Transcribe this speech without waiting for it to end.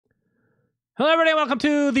Hello, everybody. Welcome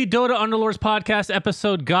to the Dota Underlords podcast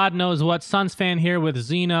episode. God knows what. Suns fan here with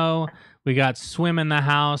Zeno. We got Swim in the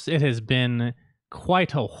house. It has been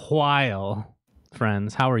quite a while,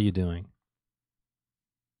 friends. How are you doing?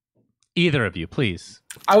 Either of you, please.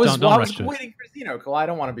 I was waiting for Zeno, Cole. I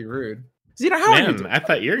don't want to be rude. Zeno, how are you doing? I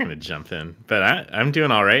thought you were going to jump in, but I'm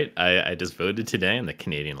doing all right. I just voted today in the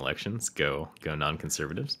Canadian elections. Go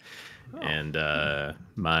non-conservatives. Oh. And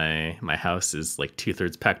my house is like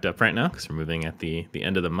 2/3 packed up right now because we're moving at the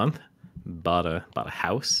end of the month. Bought a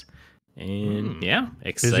house, and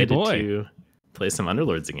excited to play some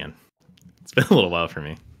Underlords again. It's been a little while for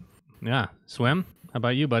me. Yeah, Swim. How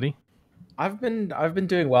about you, buddy? I've been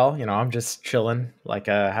doing well. You know, I'm just chilling, like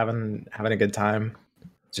having a good time.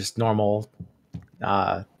 Just normal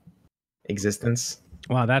existence.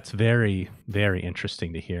 Wow, that's very, very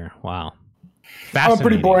interesting to hear. Wow. I'm a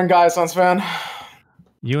pretty boring guy, Suns fan.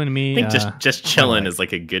 You and me. I think just chilling is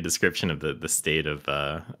like a good description of the state of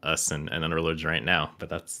us and Underlords right now. But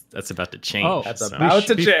that's about to change. Oh, that's about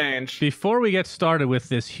to change. Before we get started with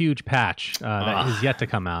this huge patch that is yet to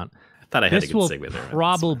come out, I thought I had this a good segue there. This will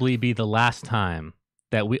probably be the last time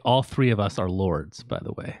that all three of us are lords, by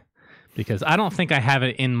the way. Because I don't think I have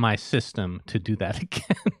it in my system to do that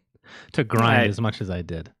again, to grind as much as I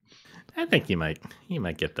did. I think you might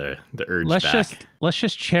get the urge back. Let's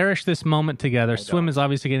just cherish this moment together. Swim is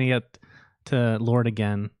obviously going to get to Lord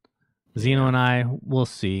again. Zeno and I, we'll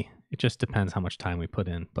see. It just depends how much time we put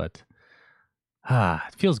in, but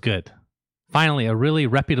it feels good. Finally, a really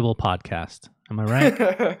reputable podcast. Am I right?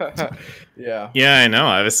 Yeah. Yeah, I know.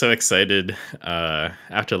 I was so excited.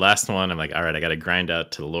 After last one, I'm like, all right, I got to grind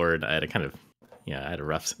out to the Lord. I had a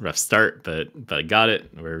rough start, but I got it.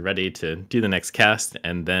 We're ready to do the next cast,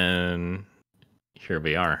 and then here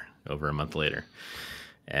we are, over a month later.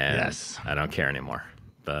 And yes. I don't care anymore.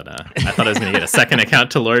 But I thought I was going to get a second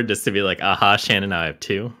account to Lord just to be like, aha, Shannon, now I have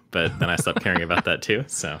two. But then I stopped caring about that too.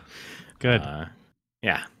 So good.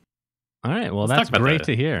 Yeah. All right. Well, that's great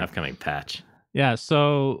to hear. Upcoming patch. Yeah.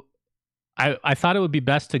 So I thought it would be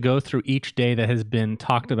best to go through each day that has been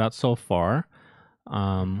talked about so far.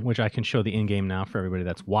 Which I can show the in-game now for everybody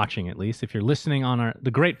that's watching, at least. If you're listening on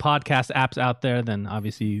the great podcast apps out there, then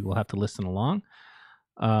obviously you will have to listen along.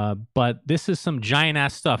 But this is some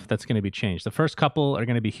giant-ass stuff that's going to be changed. The first couple are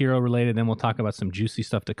going to be hero-related, then we'll talk about some juicy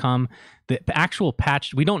stuff to come. The actual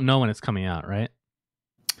patch, we don't know when it's coming out, right?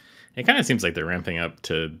 It kind of seems like they're ramping up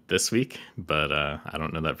to this week, but I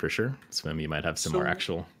don't know that for sure. Swim, you might have some more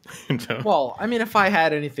actual info. Well, I mean, if I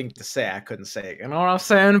had anything to say, I couldn't say it. You know what I'm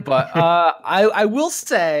saying? But I will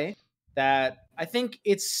say that I think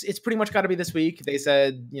it's pretty much got to be this week. They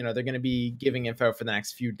said, they're going to be giving info for the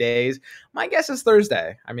next few days. My guess is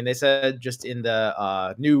Thursday. I mean, they said just in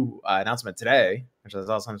the new announcement today, which I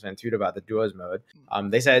saw some fan tweet about the duos mode.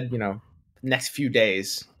 They said, next few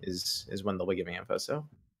days is when they'll be giving info. So.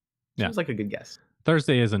 Seems like a good guess.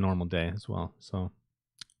 Thursday is a normal day as well, so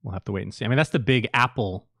we'll have to wait and see. I mean, that's the big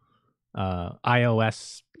Apple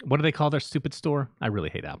iOS. What do they call their stupid store? I really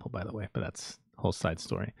hate Apple, by the way, but that's a whole side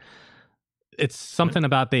story. It's something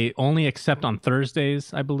about they only accept on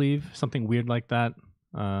Thursdays, I believe. Something weird like that.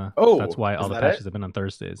 That's why all the patches have been on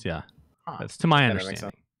Thursdays. Yeah, that's to my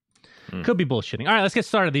understanding. Could be bullshitting. All right, let's get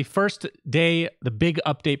started. The first day, the big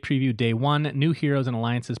update preview, day 1, new heroes and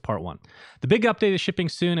alliances, part 1. The big update is shipping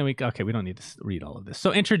soon, and we don't need to read all of this.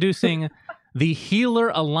 So introducing the Healer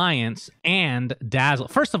Alliance and Dazzle.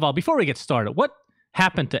 First of all, before we get started, what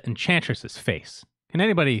happened to Enchantress's face? Can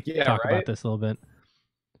anybody talk about this a little bit?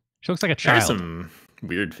 She looks like a child. There's some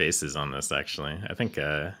weird faces on this, actually. I think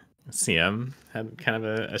CM had kind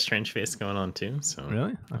of a strange face going on, too. So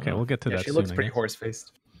really? Okay, we'll get to that soon. She looks pretty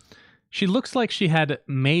horse-faced. She looks like she had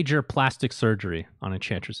major plastic surgery on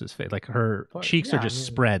Enchantress's face. Like her cheeks are just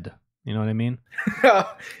spread. You know what I mean?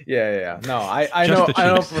 Yeah. No, I know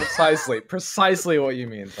precisely what you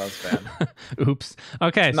mean, Suns fan. Oops.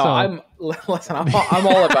 Okay. No, I'm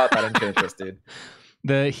all about that Enchantress, dude.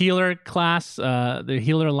 The healer class, the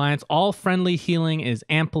Healer Alliance, all friendly healing is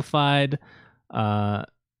amplified.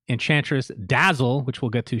 Enchantress, Dazzle, which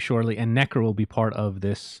we'll get to shortly, and Necro will be part of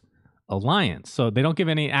this alliance. So they don't give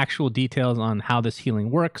any actual details on how this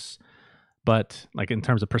healing works, but like in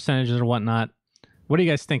terms of percentages or whatnot. What do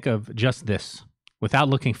you guys think of just this without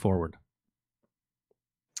looking forward?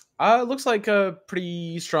 It looks like a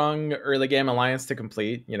pretty strong early game alliance to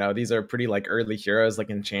complete. These are pretty like early heroes like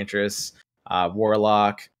Enchantress,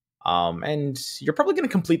 Warlock, and you're probably going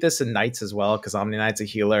to complete this in Knights as well because Omni Knight's a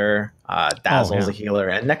healer, Dazzle's a healer,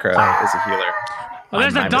 and Necro is a healer. Well,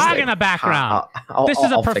 there's a dog in the background. This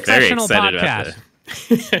is a professional podcast.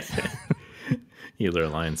 Healer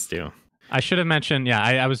Alliance too. I should have mentioned.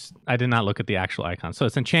 Yeah, I did not look at the actual icon. So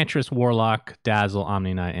it's Enchantress, Warlock, Dazzle,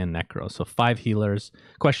 Omni Knight, and Necro. So 5 healers.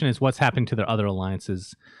 Question is, what's happening to their other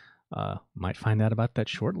alliances? Might find out about that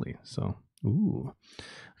shortly. So, ooh.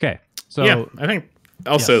 Okay. So yeah, I think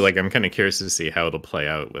also yes. like I'm kind of curious to see how it'll play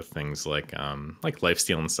out with things like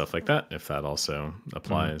lifesteal and stuff like that, if that also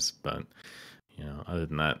applies. But you know, other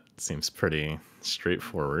than that, it seems pretty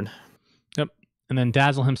straightforward. Yep. And then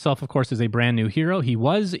Dazzle himself, of course, is a brand new hero. He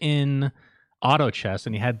was in Auto Chess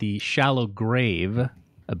and he had the Shallow Grave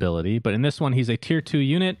ability, but in this one he's a tier 2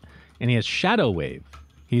 unit and he has Shadow Wave.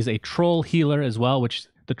 He's a troll healer as well, which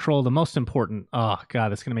the troll, the most important. Oh god,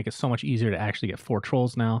 that's going to make it so much easier to actually get 4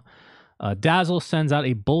 trolls now. Dazzle sends out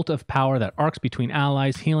a bolt of power that arcs between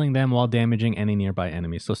allies, healing them while damaging any nearby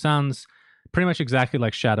enemies. So sounds pretty much exactly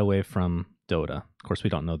like Shadow Wave from Dota. Of course, we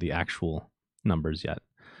don't know the actual numbers yet.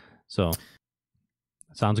 So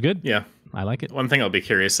sounds good. Yeah, I like it. One thing I'll be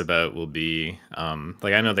curious about will be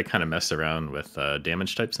like I know they kind of mess around with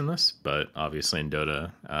damage types in this, but obviously in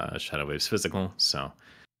Dota, Shadow Wave's physical. So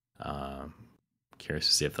curious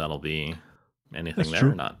to see if that'll be anything That's there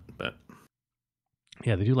true. or not. But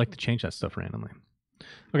yeah, they do like to change that stuff randomly.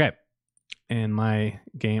 Okay. In my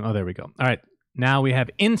game. Oh, there we go. All right. Now we have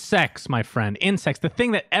insects, my friend. Insects. The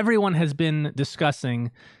thing that everyone has been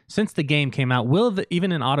discussing since the game came out.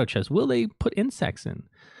 Even in Auto Chess, will they put insects in?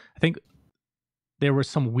 I think there were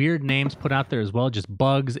some weird names put out there as well. Just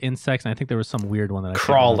bugs, insects. And I think there was some weird one that I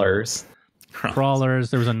Crawlers.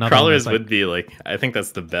 Crawlers. There was another Crawlers one would be like, I think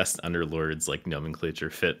that's the best Underlords like nomenclature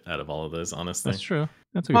fit out of all of those, honestly. That's true.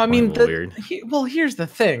 That's a good Well, I point. mean, Weird. well, here's the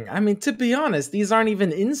thing. I mean, to be honest, these aren't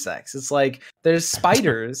even insects. It's like there's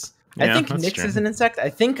spiders. I Yeah, think that's Nyx true. is an insect. I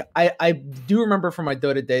think I do remember from my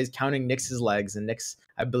Dota days counting Nyx's legs, and Nyx,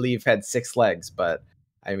 I believe, had 6 legs. But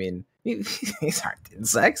I mean, these aren't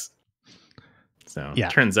insects. So Yeah.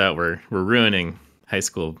 turns out we're ruining high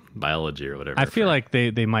school biology or whatever. I feel like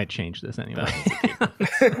they might change this anyway.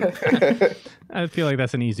 I feel like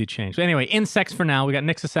that's an easy change. But anyway, insects for now. We got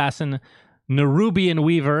Nyx Assassin, Nerubian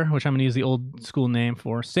Weaver, which I'm going to use the old school name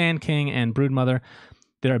for, Sand King, and Broodmother.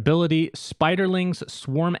 Their ability, Spiderlings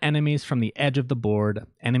swarm enemies from the edge of the board.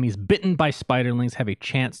 Enemies bitten by Spiderlings have a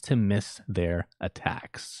chance to miss their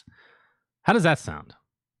attacks. How does that sound?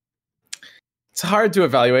 It's hard to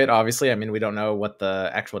evaluate, obviously. I mean, we don't know what the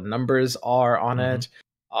actual numbers are on it.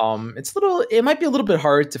 It might be a little bit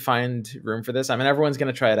hard to find room for this. I mean, everyone's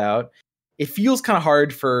going to try it out. It feels kind of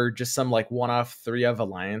hard for just some like 1-off 3-of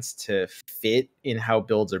alliance to fit in how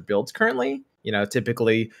builds are built currently. You know,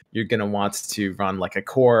 typically you're going to want to run like a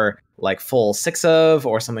core, like full 6-of,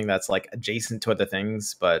 or something that's like adjacent to other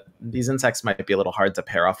things. But these insects might be a little hard to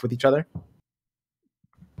pair off with each other.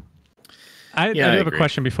 I do have a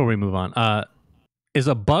question before we move on. Is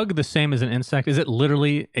a bug the same as an insect? Is it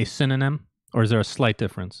literally a synonym, or is there a slight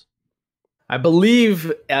difference? I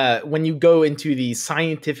believe when you go into the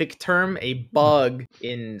scientific term, a bug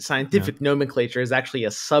in scientific nomenclature is actually a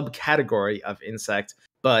subcategory of insect.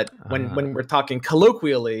 But when we're talking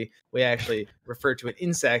colloquially, we actually refer to an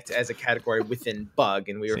insect as a category within bug,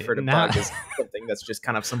 and we refer to bug as something that's just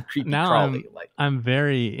kind of some creepy crawly. I'm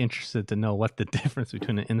very interested to know what the difference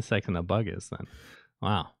between an insect and a bug is then.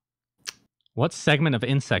 Wow. What segment of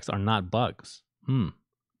insects are not bugs?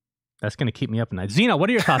 That's going to keep me up at night. Zeno, what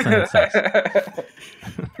are your thoughts on insects?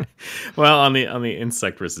 Well, on the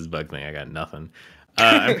insect versus bug thing, I got nothing.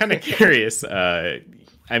 I'm kind of curious.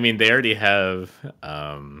 I mean, they already have.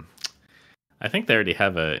 I think they already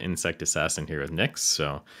have an insect assassin here with Nyx,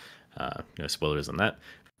 so no spoilers on that.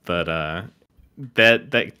 But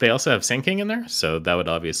that they also have Sand King in there, so that would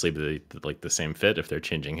obviously be like the same fit if they're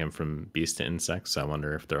changing him from beast to insect. So I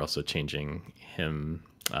wonder if they're also changing him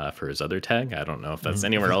for his other tag. I don't know if that's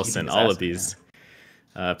anywhere else in all of these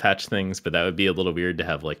patch things, but that would be a little weird to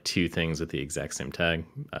have like 2 things with the exact same tag.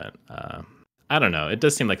 But I don't know. It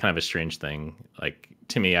does seem like kind of a strange thing. Like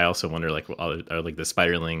to me, I also wonder like are like the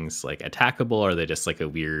Spiderlings like attackable? Or are they just like a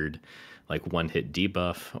weird like 1-hit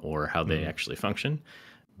debuff, or how they actually function?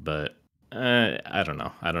 But I don't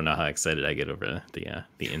know. I don't know how excited I get over the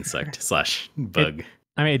insect slash bug.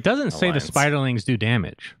 It doesn't say the alliance. Spiderlings do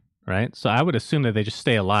damage, right? So I would assume that they just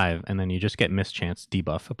stay alive, and then you just get mischance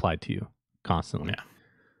debuff applied to you constantly. Yeah.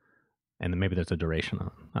 And then maybe there's a duration on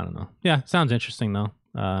it. I don't know. Yeah, sounds interesting though.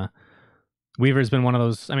 Weaver's been one of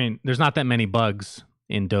those. I mean, there's not that many bugs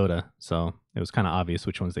in Dota, so it was kind of obvious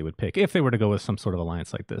which ones they would pick if they were to go with some sort of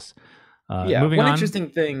alliance like this. Moving one on. interesting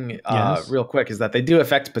thing Yes. real quick is that they do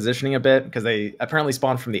affect positioning a bit, because they apparently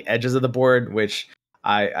spawn from the edges of the board, which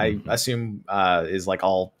I assume is like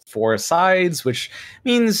all 4 sides, which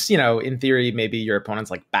means, you know, in theory, maybe your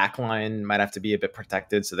opponent's like backline might have to be a bit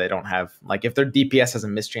protected so they don't have, like, if their DPS has a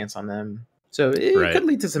mischance on them. So it could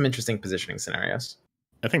lead to some interesting positioning scenarios.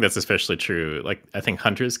 I think that's especially true. Like, I think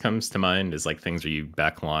Hunters comes to mind as like things where you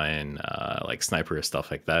backline like sniper or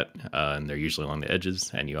stuff like that, and they're usually along the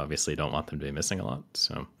edges, and you obviously don't want them to be missing a lot.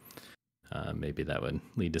 So maybe that would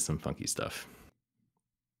lead to some funky stuff.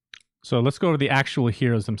 So let's go to the actual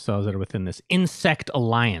heroes themselves that are within this Insect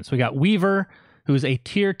Alliance. We got Weaver, who's a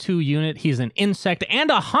tier 2 unit. He's an insect and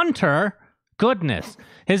a hunter. Goodness.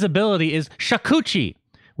 His ability is Shakuchi.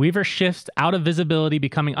 Weaver shifts out of visibility,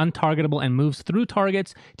 becoming untargetable, and moves through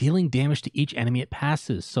targets, dealing damage to each enemy it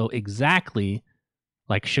passes. So exactly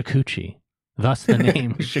like Shakuchi. Thus the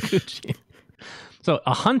name Shakuchi. So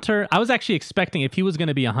a hunter, I was actually expecting, if he was going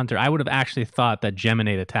to be a hunter, I would have actually thought that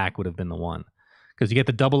Geminate attack would have been the one. Because you get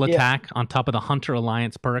the double attack on top of the Hunter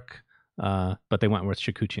Alliance perk, but they went with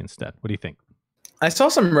Shakuchi instead. What do you think? I saw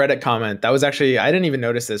some Reddit comment that was actually, I didn't even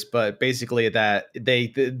notice this, but basically that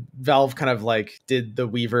Valve kind of like did the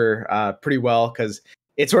Weaver pretty well, because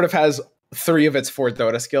it sort of has 3 of its 4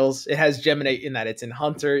 Dota skills. It has Geminate in that it's in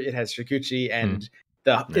Hunter, it has Shakuchi, and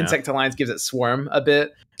the Insect Alliance gives it Swarm a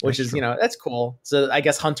bit, which is, you know, that's cool. So I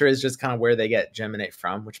guess Hunter is just kind of where they get Geminate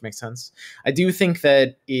from, which makes sense. I do think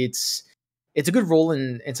that it's a good role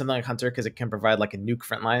in something like Hunter, because it can provide like a nuke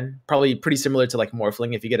frontline, probably pretty similar to like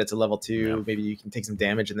Morphling. If you get it to level 2, maybe you can take some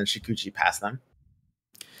damage and then Shakuchi past them.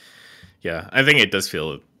 Yeah, I think it does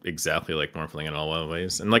feel exactly like Morphling in all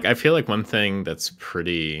ways. And like, I feel like one thing that's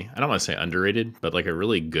pretty, I don't want to say underrated, but like a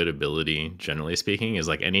really good ability, generally speaking, is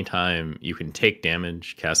like anytime you can take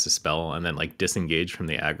damage, cast a spell, and then like disengage from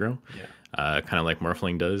the aggro. Yeah. Kind of like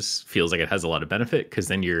Morphling does, feels like it has a lot of benefit, because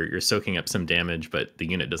then you're soaking up some damage, but the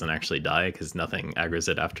unit doesn't actually die because nothing aggroes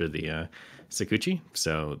it after the Shakuchi.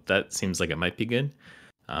 So that seems like it might be good.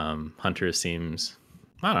 Hunter seems,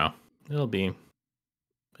 I don't know,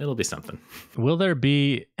 it'll be something. Will there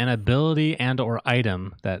be an ability and or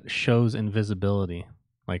item that shows invisibility,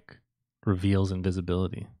 like reveals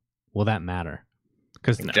invisibility? Will that matter?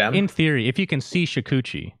 Because in theory, if you can see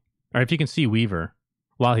Shakuchi, or if you can see Weaver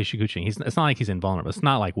while he's Shakuchi, it's not like he's invulnerable. It's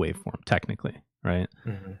not like waveform, technically, right?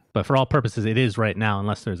 But for all purposes, it is right now,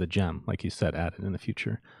 unless there's a gem, like you said, added in the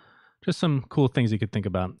future. Just some cool things you could think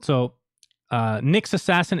about. So Nyx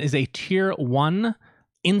Assassin is a tier 1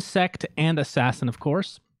 insect and assassin, of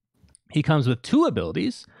course. He comes with 2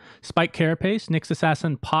 abilities. Spike Carapace. Nyx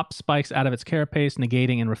Assassin pops spikes out of its carapace,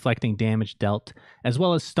 negating and reflecting damage dealt, as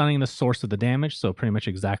well as stunning the source of the damage. So pretty much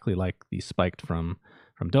exactly like the spiked from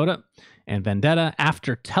Dota. And Vendetta,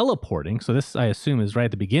 after teleporting, so this I assume is right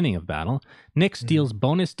at the beginning of battle, Nyx deals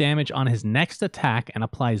bonus damage on his next attack and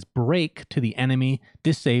applies break to the enemy,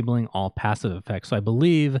 disabling all passive effects. So I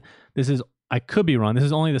believe this is, I could be wrong, this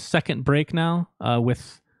is only the second break now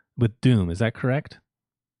with Doom. Is that correct?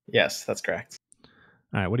 Yes, that's correct.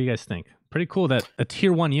 All right, what do you guys think? Pretty cool that a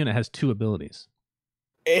tier 1 unit has 2 abilities.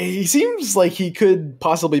 He seems like he could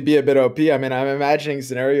possibly be a bit OP. I mean, I'm imagining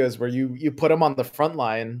scenarios where you put him on the front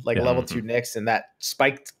line, like level 2 Nyx, and that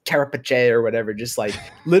spiked Carapace or whatever, just like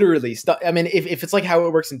literally stuff. I mean, if it's like how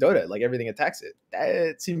it works in Dota, like everything attacks it,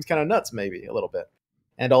 that seems kind of nuts, maybe a little bit.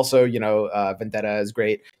 And also, you know, Vendetta is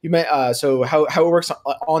great. You may so how it works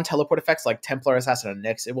on teleport effects, like Templar, Assassin, and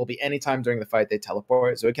Nyx, it will be anytime during the fight they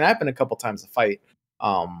teleport. So it can happen a couple times a fight.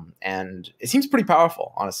 And it seems pretty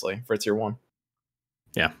powerful, honestly, for a tier 1.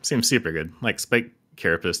 Yeah, seems super good. Like Spike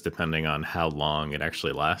Carapace, depending on how long it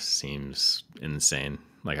actually lasts, seems insane.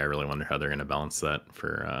 Like, I really wonder how they're going to balance that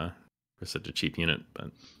for such a cheap unit.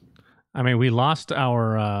 But I mean, we lost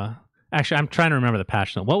our. Actually, I'm trying to remember the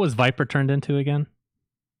patch note. What was Viper turned into again?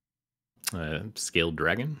 Scaled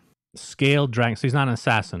Dragon. Scaled Dragon. So he's not an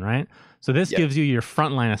assassin, right? So this gives you your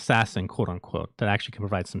frontline assassin, quote unquote, that actually can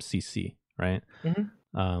provide some CC, right?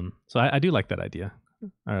 So I do like that idea.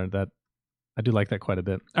 I do like that quite a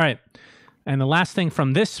bit. All right. And the last thing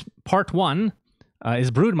from this part 1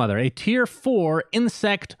 is Broodmother, a tier 4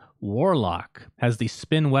 insect warlock. Has the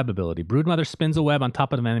spin web ability. Broodmother spins a web on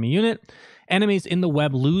top of an enemy unit. Enemies in the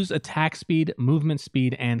web lose attack speed, movement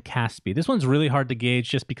speed, and cast speed. This one's really hard to gauge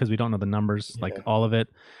just because we don't know the numbers, like all of it.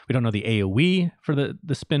 We don't know the AoE for the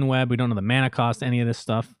spin web. We don't know the mana cost, any of this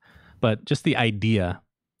stuff. But just the idea.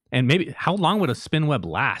 And maybe how long would a spin web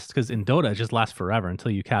last? Because in Dota, it just lasts forever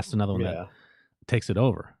until you cast another one that takes it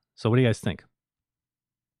over. So what do you guys think?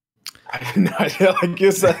 I have no idea. I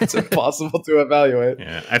guess that's impossible to evaluate.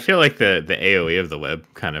 Yeah, I feel like the AoE of the web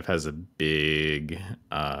kind of has a big,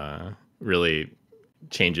 really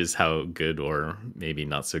changes how good or maybe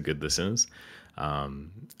not so good this is.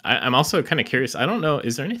 I'm also kind of curious. I don't know.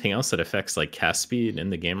 Is there anything else that affects like cast speed in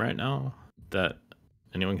the game right now that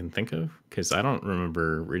anyone can think of? Because I don't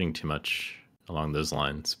remember reading too much along those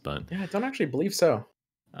lines. But Yeah, I don't actually believe so.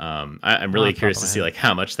 I'm really curious to see like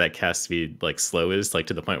how much that cast speed like slow is, like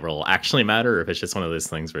to the point where it'll actually matter, or if it's just one of those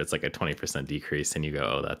things where it's like a 20% decrease and you go,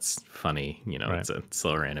 oh, that's funny, you know, Right. it's a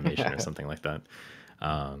slower animation or something like that.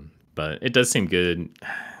 But it does seem good.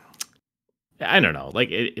 I don't know,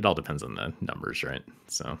 like it all depends on the numbers, right?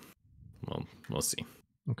 So we'll see.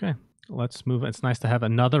 Okay, let's move. It's nice to have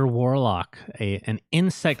another warlock, an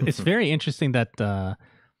insect. It's very interesting that.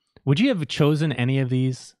 Would you have chosen any of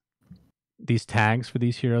these tags for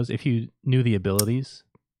these heroes if you knew the abilities?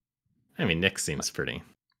 I mean, Nick seems pretty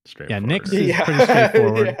Yeah, straightforward. Nyx is pretty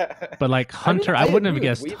straightforward. Yeah. But like Hunter, I, I wouldn't agree have with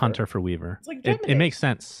guessed Weaver. Hunter for Weaver. It's like It Gemini. makes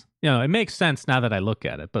sense. You know, it makes sense now that I look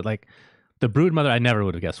at it. But like the Broodmother, I never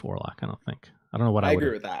would have guessed Warlock. I don't think. I don't know what I would agree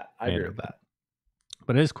have. with that. I agree with that.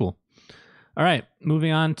 But it is cool. All right,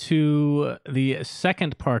 moving on to the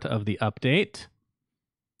second part of the update.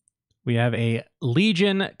 We have a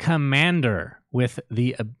Legion Commander with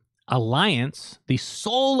the Alliance, the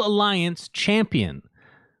Soul Alliance champion.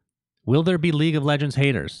 Will there be League of Legends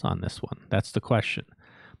haters on this one? That's the question.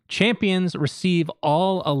 Champions receive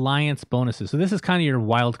all Alliance bonuses. So this is kind of your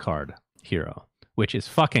wild card hero, which is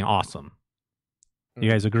fucking awesome. You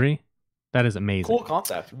guys agree? That is amazing. Cool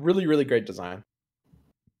concept. Really, really great design.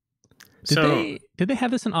 Did they have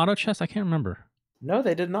this in auto chess? I can't remember. No,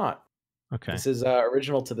 they did not. Okay. This is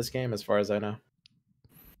original to this game, as far as I know.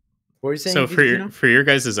 What were you saying? So for your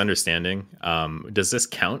guys' understanding, does this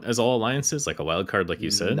count as all alliances, like a wild card, like you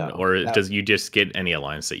said, or does you just get any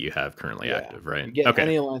alliance that you have currently active, right? You get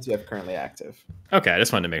any alliance you have currently active. Okay, I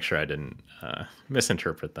just wanted to make sure I didn't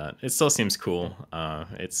misinterpret that. It still seems cool.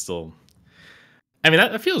 It's still, I mean,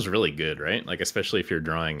 that feels really good, right? Like especially if you're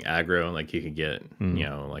drawing aggro, like you could get, you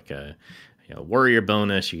know, like a warrior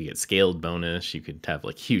bonus, you could get scaled bonus, you could have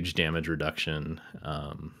like huge damage reduction.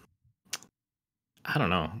 I don't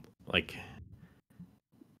know. Like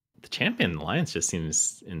the champion alliance just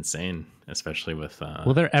seems insane, especially with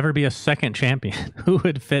will there ever be a second champion? Who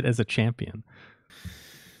would fit as a champion?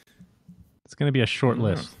 It's going to be a short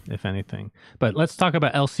list, if anything. But let's talk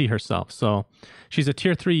about LC herself. So she's a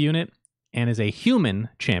tier 3 unit and is a human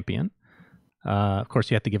champion. Of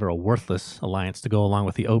course, you have to give her a worthless alliance to go along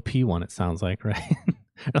with the OP one, it sounds like, right?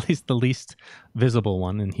 At least the least visible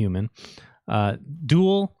one in human.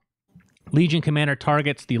 Dual Legion Commander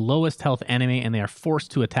targets the lowest health enemy and they are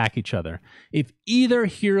forced to attack each other. If either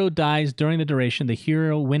hero dies during the duration, the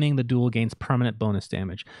hero winning the duel gains permanent bonus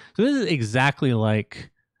damage. So this is exactly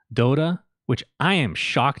like Dota, which I am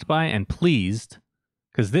shocked by and pleased,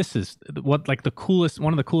 because this is one of the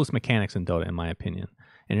coolest mechanics in Dota, in my opinion.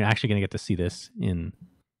 And you're actually going to get to see this in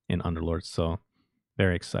Underlords. So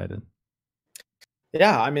very excited.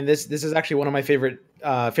 Yeah, I mean this is actually one of my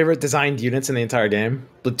favorite designed units in the entire game.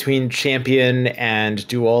 Between champion and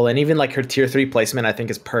duel, and even like her tier 3 placement, I think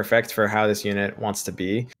is perfect for how this unit wants to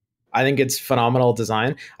be. I think it's phenomenal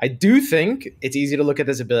design. I do think it's easy to look at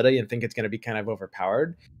this ability and think it's going to be kind of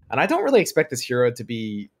overpowered. And I don't really expect this hero to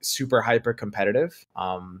be super hyper competitive.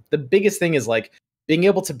 The biggest thing is like being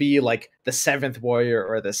able to be like the 7th warrior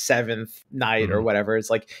or the 7th knight or whatever. It's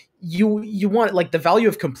like you want, like, the value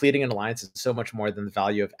of completing an alliance is so much more than the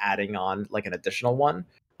value of adding on like an additional one.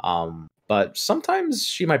 But sometimes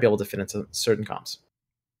she might be able to fit into certain comps.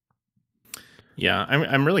 Yeah,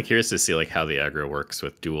 I'm really curious to see like how the aggro works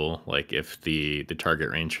with duel. Like if the target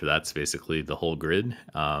range for that's basically the whole grid,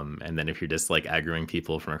 and then if you're just like aggroing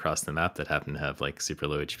people from across the map that happen to have like super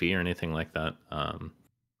low HP or anything like that.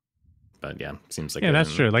 But yeah, seems like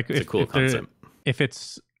that's true. Like it's a cool concept. If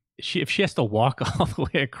she has to walk all the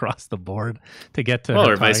way across the board to get to,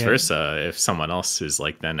 or vice versa, if someone else is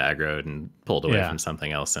like then aggroed and pulled away Yeah. from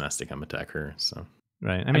something else and has to come attack her. So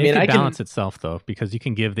right. I mean, it can balance itself though, because you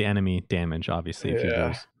can give the enemy damage obviously if you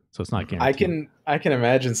lose. So it's not guaranteed. I can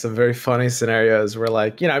imagine some very funny scenarios where,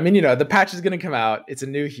 like, the patch is going to come out. It's a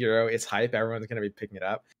new hero. It's hype. Everyone's going to be picking it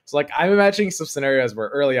up. So like I'm imagining some scenarios where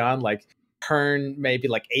early on, like turn maybe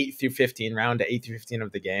like 8 through 15, round to 8 through 15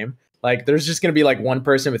 of the game, like there's just going to be like one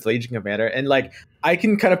person with Legion Commander, and like I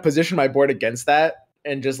can kind of position my board against that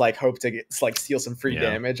and just like hope to like steal some free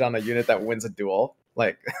damage on a unit that wins a duel.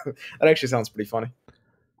 Like that actually sounds pretty funny.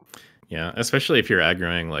 Yeah, especially if you're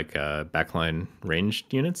aggroing like backline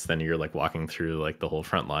ranged units, then you're like walking through like the whole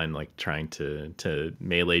front line, like trying to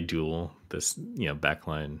melee duel this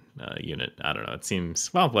backline unit. I don't know. It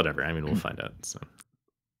seems, well, whatever. I mean, we'll find out. So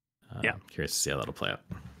I'm curious to see how that'll play out.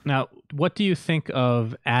 Now, what do you think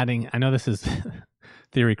of adding? I know this is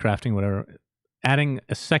theory crafting, whatever. adding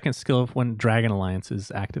a second skill when Dragon Alliance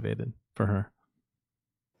is activated for her.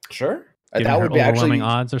 Sure. Giving That her would be overwhelming actually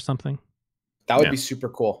odds or something. that would be super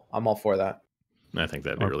cool. I'm all for that. I think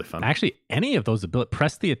that'd be really fun. Actually, any of those abilities,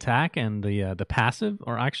 press the attack and the passive,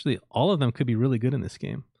 or actually all of them could be really good in this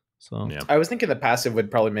game. So Yeah. I was thinking the passive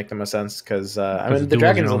would probably make the most sense because I mean the duel's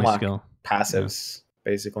dragons your only unlock skill. passives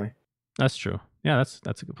basically. That's true. Yeah,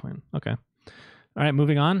 that's a good point. Okay. All right,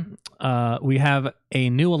 moving on. We have a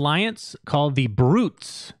new alliance called the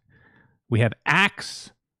Brutes. We have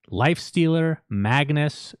Axe, Lifestealer,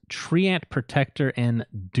 Magnus, Treant Protector, and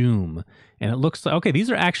Doom. And it looks like, okay, these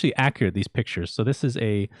are actually accurate, these pictures. So this is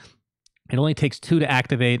it only takes 2 to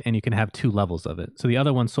activate, and you can have 2 levels of it. So the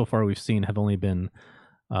other ones so far we've seen have only been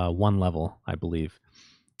 1 level, I believe.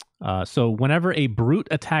 So whenever a Brute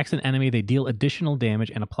attacks an enemy, they deal additional damage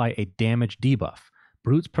and apply a damage debuff.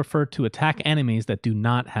 Brutes prefer to attack enemies that do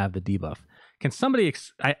not have the debuff. Can somebody...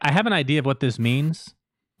 I have an idea of what this means.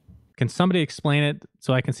 Can somebody explain it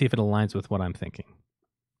so I can see if it aligns with what I'm thinking?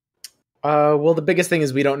 Well, the biggest thing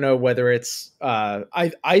is we don't know whether it's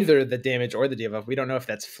either the damage or the debuff. We don't know if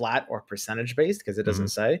that's flat or percentage based because it doesn't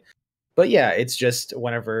say. But yeah, it's just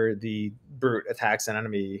whenever the Brute attacks an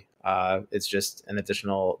enemy, it's just an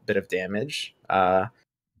additional bit of damage.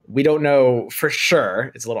 We don't know for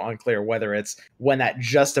sure. It's a little unclear whether it's when that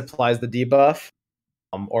just applies the debuff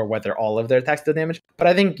or whether all of their attacks do damage. But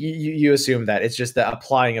I think you assume that it's just the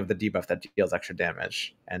applying of the debuff that deals extra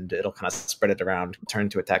damage, and it'll kind of spread it around, turn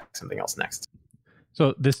to attack something else next.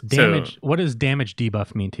 So this damage, what does damage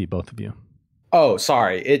debuff mean to you, both of you? Oh,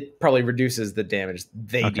 sorry. It probably reduces the damage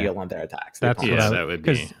they deal on their attacks. That would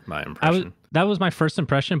be my impression. That was my first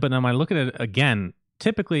impression, but then when I look at it again,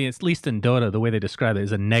 typically, at least in Dota, the way they describe it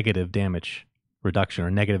is a negative damage reduction or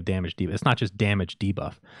negative damage debuff. It's not just damage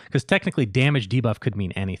debuff, because technically damage debuff could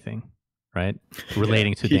mean anything, right?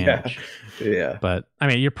 Relating to damage. Yeah. But I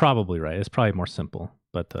mean, you're probably right. It's probably more simple.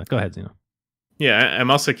 But go ahead, Zeno. Yeah, I'm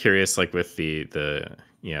also curious, like with the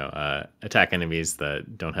attack enemies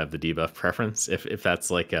that don't have the debuff preference, if that's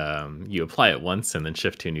like you apply it once and then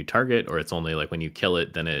shift to a new target, or it's only like when you kill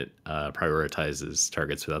it, then it prioritizes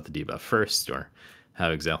targets without the debuff first, or how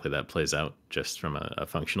exactly that plays out just from a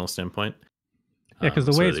functional standpoint. Yeah, because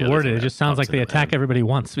the way it's worded, it just sounds like they attack everybody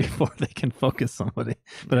once before they can focus somebody.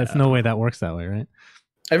 But that's no way that works that way, right?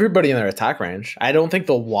 Everybody in their attack range. I don't think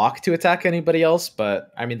they'll walk to attack anybody else,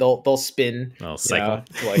 but I mean they'll spin. They'll cycle.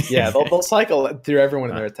 They'll cycle through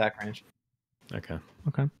everyone in their attack range. Okay.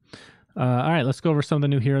 All right, let's go over some of the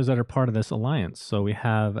new heroes that are part of this alliance. So we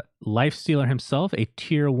have Lifestealer himself, a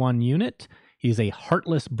tier 1 unit. He's a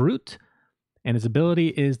Heartless Brute, and his ability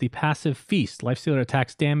is the passive Feast. Lifestealer's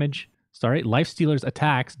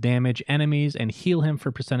attacks damage enemies and heal him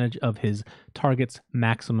for percentage of his target's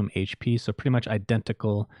maximum HP. So pretty much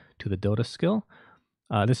identical to the Dota skill.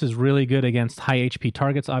 This is really good against high HP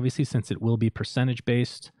targets, obviously, since it will be percentage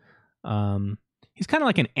based. He's kind of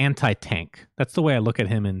like an anti-tank. That's the way I look at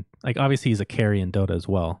him. And like, obviously, he's a carry in Dota as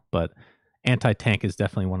well, but anti-tank is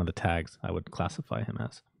definitely one of the tags I would classify him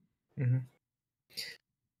as. Mm-hmm.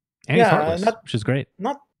 And he's Heartless, which is great.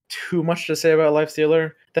 Not too much to say about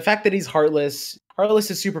Lifestealer. The fact that he's Heartless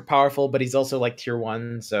is super powerful, but he's also like tier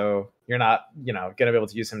 1, so you're not, gonna be able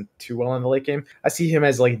to use him too well in the late game. I see him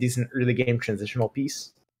as like a decent early game transitional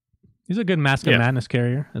piece. He's a good Mask of Madness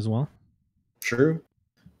carrier as well. True.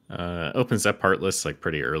 Opens up Heartless like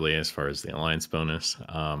pretty early as far as the alliance bonus.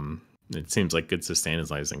 It seems like good sustain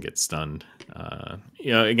as long as it gets stunned.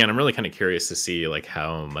 Again, I'm really kind of curious to see like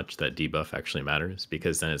how much that debuff actually matters,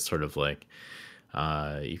 because then it's sort of like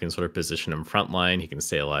you can sort of position him frontline. He can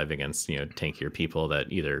stay alive against tankier people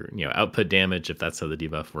that either output damage if that's how the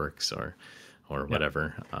debuff works, or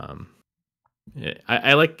whatever.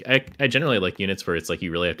 I generally like units where it's like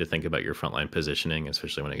you really have to think about your frontline positioning,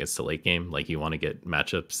 especially when it gets to late game. Like you want to get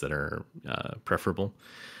matchups that are preferable.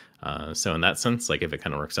 So in that sense, like if it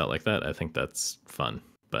kind of works out like that, I think that's fun.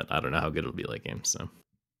 But I don't know how good it'll be late game. So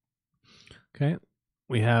okay,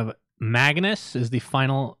 we have Magnus is the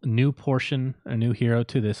final new portion, a new hero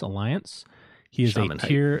to this alliance. He is a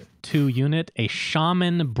tier 2 unit, a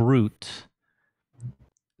Shaman Brute.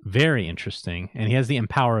 Very interesting. And he has the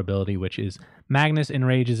Empower ability, which is Magnus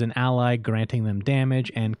enrages an ally, granting them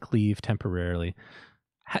damage and cleave temporarily.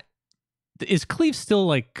 Is cleave still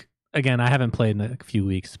like, again, I haven't played in a few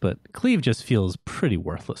weeks, but cleave just feels pretty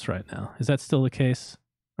worthless right now. Is that still the case?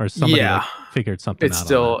 Or somebody figured something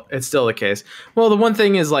out? It's still the case. Well, the one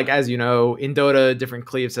thing is, like, as you know, in Dota, different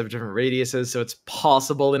cleaves have different radiuses, so it's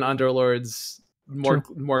possible in Underlords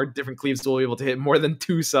more different cleaves will be able to hit more than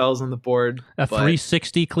 2 cells on the board. A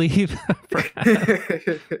 360 cleave?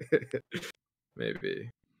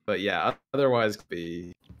 Maybe. But yeah, otherwise it'd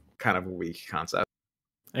be kind of a weak concept.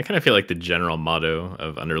 I kind of feel like the general motto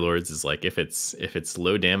of Underlords is like if it's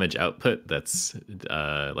low damage output that's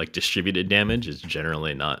like distributed damage is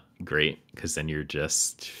generally not great, because then you're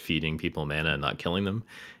just feeding people mana and not killing them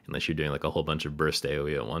unless you're doing like a whole bunch of burst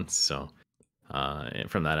AoE at once. So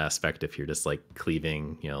and from that aspect, if you're just like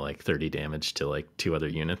cleaving, you know, like 30 damage to like 2 other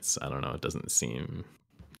units, I don't know, it doesn't seem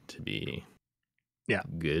to be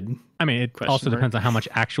good. I mean, it also depends on how much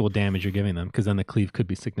actual damage you're giving them, because then the cleave could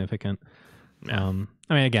be significant. Yeah.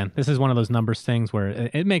 I mean, again, this is one of those numbers things where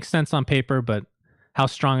it makes sense on paper, but how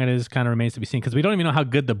strong it is kind of remains to be seen, because we don't even know how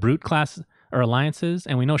good the Brute class or alliance is,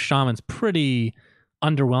 and we know Shaman's pretty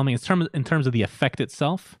underwhelming in terms of the effect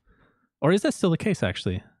itself. Or is that still the case,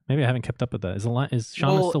 actually? Maybe I haven't kept up with that. Is Shaman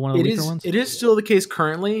still one of the weaker ones? It is still the case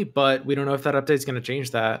currently, but we don't know if that update is going to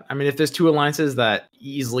change that. I mean, if there's 2 alliances that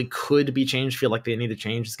easily could be changed, feel like they need to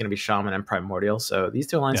change, it's going to be Shaman and Primordial. So these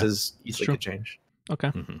 2 alliances easily could change. Okay.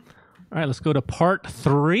 Mm-hmm. All right, let's go to part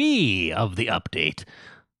 3 of the update.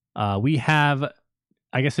 We have,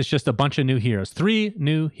 I guess it's just a bunch of new heroes. 3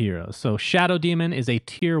 new heroes. So Shadow Demon is a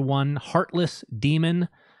tier 1 Heartless Demon.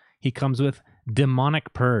 He comes with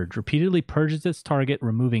Demonic Purge. Repeatedly purges its target,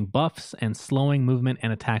 removing buffs and slowing movement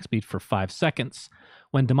and attack speed for 5 seconds.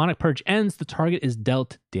 When Demonic Purge ends, the target is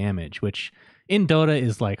dealt damage, which in Dota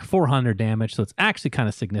is like 400 damage, so it's actually kind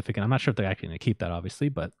of significant. I'm not sure if they're actually going to keep that, obviously,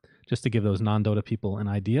 but just to give those non-Dota people an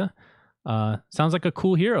idea. Sounds like a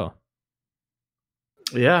cool hero.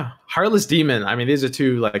 Yeah, Heartless Demon. I mean, these are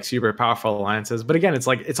 2 like super powerful alliances, but again, it's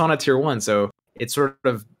like it's on a tier 1, so it's sort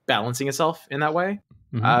of balancing itself in that way.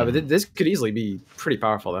 Mm-hmm. But this could easily be pretty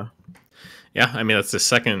powerful, though. Yeah, I mean, that's the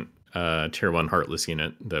second tier 1 Heartless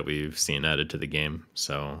unit that we've seen added to the game.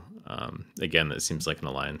 So again, that seems like an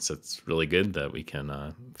alliance that's really good that we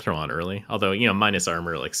can throw on early. Although, you know, minus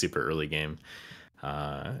armor, like super early game.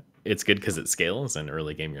 It's good because it scales, and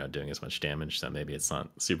early game you're not doing as much damage, so maybe it's not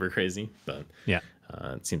super crazy, but yeah,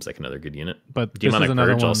 it seems like another good unit. But Demonic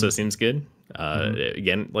Purge also seems good.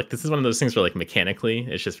 Again, like this is one of those things where like mechanically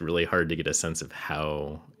it's just really hard to get a sense of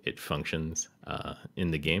how it functions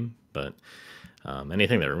in the game, but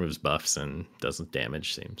anything that removes buffs and does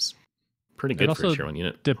damage seems pretty good for a tier 1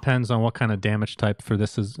 unit. Depends on what kind of damage type for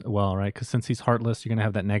this as well, right? Because since he's Heartless, you're going to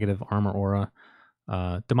have that negative armor aura.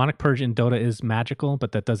 Demonic Purge in Dota is magical,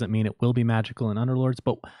 but that doesn't mean it will be magical in Underlords.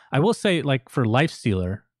 But I will say, like, for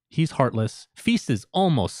Lifestealer, he's Heartless. Feast is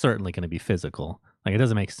almost certainly going to be physical. Like, it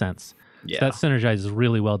doesn't make sense. Yeah. So that synergizes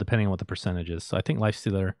really well depending on what the percentage is. So I think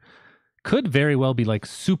Lifestealer could very well be, like,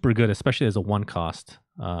 super good, especially as a 1 cost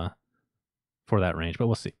for that range. But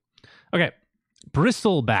we'll see. Okay,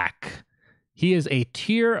 Bristleback. He is a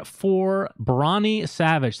tier 4 Brawny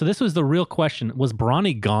Savage. So this was the real question. Was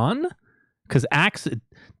Brawny gone? Because Axe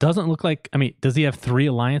doesn't look like... I mean, does he have 3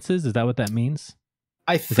 alliances? Is that what that means?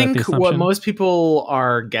 I think what most people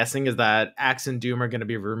are guessing is that Axe and Doom are going to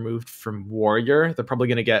be removed from Warrior. They're probably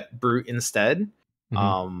going to get Brute instead.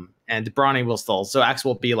 Mm-hmm. And Brawny will still... So Axe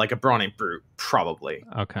will be like a Brawny Brute, probably.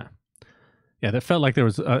 Okay. Yeah, that felt like there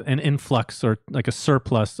was an influx or like a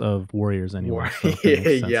surplus of Warriors anyway. So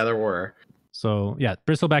yeah, there were. So yeah,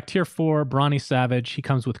 Bristleback tier 4, Brawny Savage. He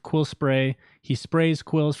comes with Quill Spray. He sprays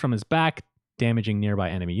quills from his back, damaging nearby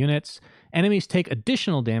enemy units. Enemies take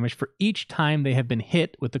additional damage for each time they have been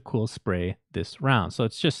hit with the Quill Spray this round. So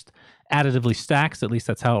it's just additively stacks. At least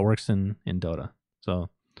that's how it works in Dota. So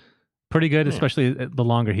pretty good, especially the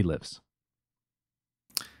longer he lives.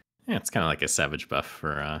 Yeah, it's kind of like a Savage buff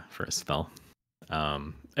for a spell.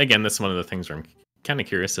 Again, that's one of the things where I'm kind of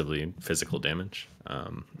curious of the physical damage.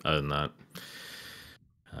 Other than that,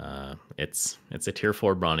 it's a tier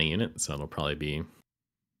 4 Brawny unit, so it'll probably be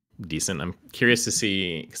decent. I'm curious to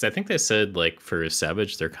see, because I think they said like for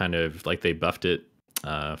Savage they're kind of like they buffed it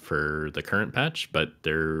for the current patch, but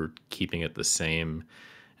they're keeping it the same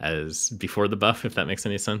as before the buff, if that makes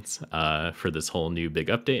any sense, for this whole new big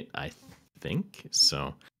update, I think.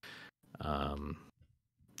 So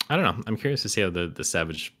I don't know. I'm curious to see how the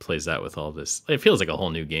Savage plays out with all this. It feels like a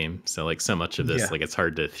whole new game. So like so much of this, like it's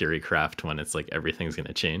hard to theory craft when it's like everything's going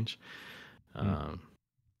to change.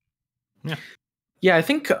 Yeah, I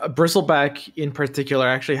think Bristleback in particular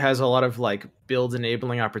actually has a lot of like build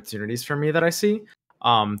enabling opportunities for me that I see.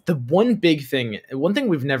 The one thing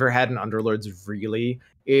we've never had in Underlords really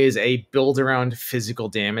is a build around physical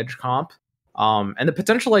damage comp. And the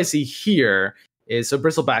potential I see here is, so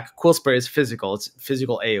Bristleback, Quill Spray is physical. It's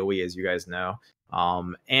physical AoE, as you guys know.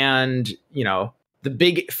 And, you know, the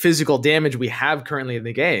big physical damage we have currently in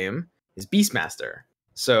the game is Beastmaster.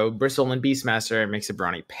 So Bristle and Beastmaster makes a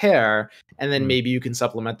Brawny pair, and then maybe you can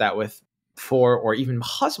supplement that with 4 or even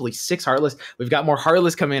possibly 6 Heartless. We've got more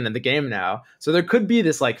Heartless coming in the game now. So there could be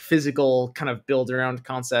this like physical kind of build around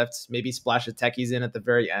concept, maybe splash of techies in at the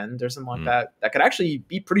very end or something like that. That could actually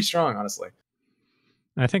be pretty strong, honestly.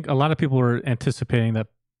 I think a lot of people were anticipating that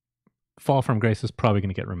Fall from Grace is probably going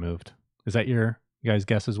to get removed. Is that your guys'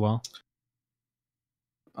 guess as well?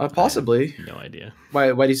 Possibly. No idea.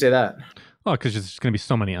 Why do you say that? Well, because there's going to be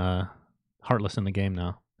so many Heartless in the game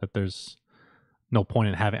now that there's no point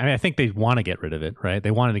in having. I mean, I think they want to get rid of it, right?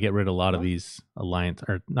 They wanted to get rid of a lot of these alliance,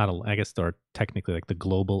 or not. I guess they're technically like the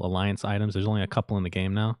global alliance items. There's only a couple in the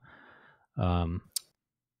game now. I mean,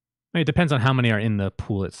 it depends on how many are in the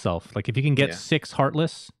pool itself. Like if you can get 6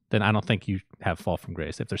 Heartless, then I don't think you have Fall from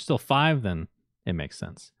Grace. If there's still 5, then it makes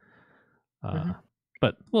sense.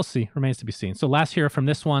 But we'll see. Remains to be seen. So last hero from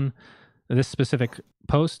this one, this specific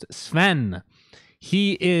post, Sven.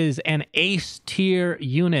 He is an ace tier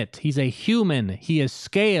unit. He's a human. He is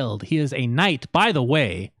scaled. He is a knight. By the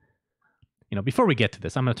way, before we get to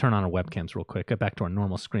this, I'm going to turn on our webcams real quick. Get back to our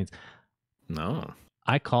normal screens. No.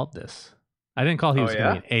 I called this. I didn't call he was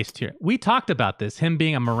going to be an ace tier. We talked about this, him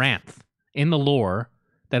being a Maranth in the lore,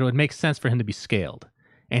 that it would make sense for him to be scaled.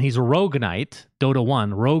 And he's a rogue knight, Dota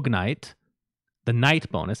 1, rogue knight, the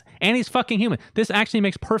knight bonus, and he's fucking human. This actually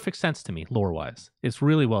makes perfect sense to me, lore-wise. It's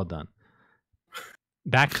really well done.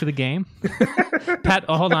 Back to the game. Pat,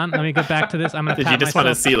 hold on. Let me get back to this. I'm gonna. Did you just want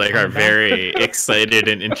to see like our very excited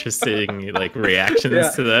and interesting like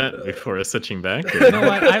reactions to that before switching back? Or? You know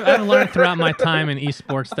what? I've learned throughout my time in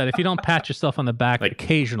esports that if you don't pat yourself on the back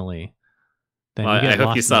occasionally, then you get I hope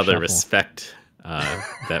lost you saw in the shuffle. Respect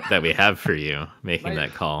that we have for you making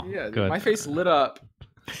that call. Yeah, Good. My face lit up.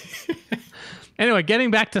 Anyway, getting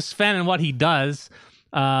back to Sven and what he does.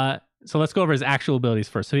 So let's go over his actual abilities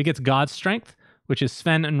first. So he gets God's Strength, which is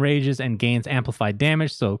Sven enrages and gains amplified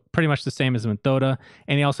damage. So pretty much the same as with Dota.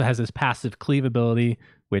 And he also has his passive cleave ability,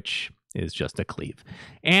 which is just a cleave.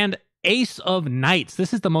 And Ace of Knights.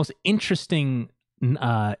 This is the most interesting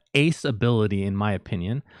ace ability, in my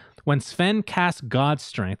opinion. When Sven casts God's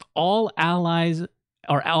Strength, all allied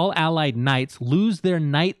knights lose their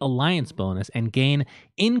Knight Alliance bonus and gain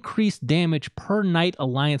increased damage per Knight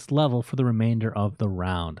Alliance level for the remainder of the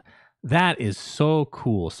round. That is so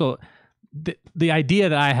cool. So the idea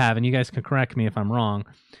that I have, and you guys can correct me if I'm wrong,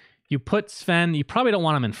 you put Sven, you probably don't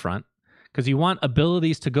want him in front because you want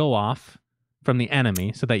abilities to go off from the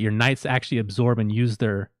enemy so that your knights actually absorb and use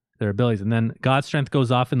their abilities. And then God's Strength goes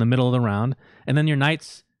off in the middle of the round, and then your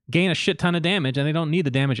knights gain a shit ton of damage, and they don't need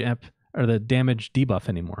the damage amp or the damage debuff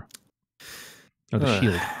anymore. Or the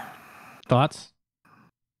shield. Thoughts?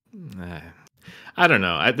 I don't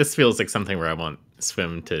know. This feels like something where I want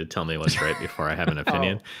Swim to tell me what's right before I have an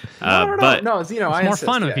opinion. But no, it's more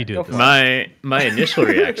fun if you do. My initial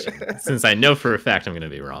reaction, since I know for a fact I'm going to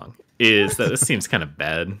be wrong, is that this seems kind of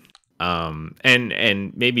bad.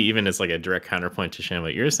 And maybe even as like a direct counterpoint to Shane,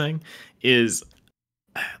 what you're saying is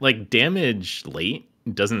like damage late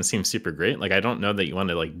doesn't seem super great. Like I don't know that you want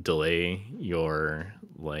to like delay your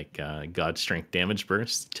like God Strength damage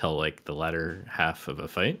burst till like the latter half of a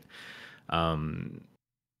fight.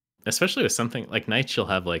 Especially with something like Knights, you'll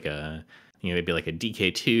have like maybe like a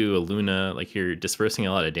DK2, a Luna, like you're dispersing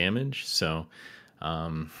a lot of damage. So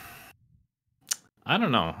I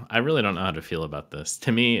don't know. I really don't know how to feel about this.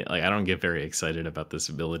 To me, like I don't get very excited about this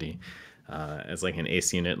ability as like an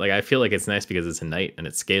ace unit. Like I feel like it's nice because it's a knight and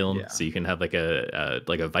it's scaled, so you can have like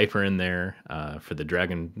a Viper in there for the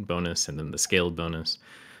dragon bonus and then the scaled bonus.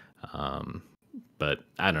 But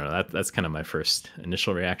I don't know. That's kind of my first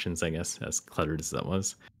initial reactions, I guess, as cluttered as that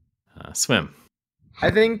was. Swim. I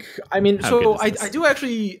do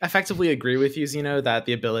actually effectively agree with you, Zeno, that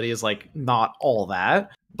the ability is like not all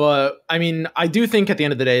that. But I mean, I do think at the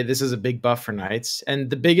end of the day, this is a big buff for Knights. And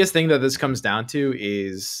the biggest thing that this comes down to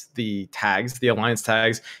is the tags, the Alliance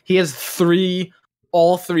tags. He has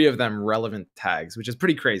all three of them relevant tags, which is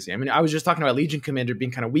pretty crazy. I mean, I was just talking about Legion Commander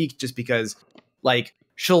being kind of weak just because like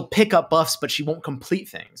she'll pick up buffs, but she won't complete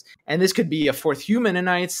things. And this could be a 4th human in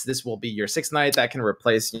Knights. This will be your 6th Knight that can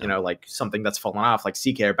replace, like something that's fallen off, like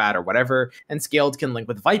CK or Bat or whatever. And Scaled can link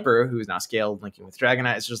with Viper, who is now Scaled, linking with Dragon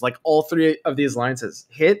Knight. It's just like all 3 of these alliances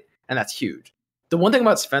hit, and that's huge. The one thing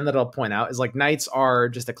about Sven that I'll point out is like Knights are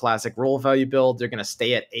just a classic roll value build. They're going to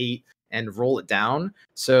stay at 8 and roll it down.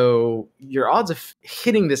 So your odds of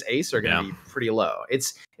hitting this ace are going to be pretty low.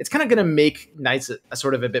 It's kind of going to make Knights a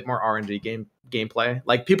sort of a bit more RNG gameplay.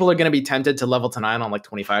 Like people are going to be tempted to level to 9 on like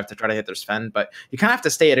 25 to try to hit their Sven, but you kind of have to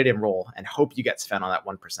stay at it and roll and hope you get Sven on that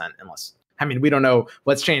 1%. Unless, I mean, we don't know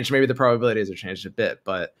what's changed. Maybe the probabilities have changed a bit,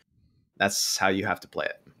 but that's how you have to play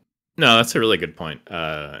it. No, that's a really good point.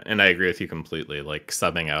 And I agree with you completely. Like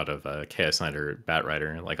subbing out of Chaos Knight or Bat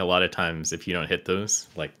Rider, like a lot of times if you don't hit those,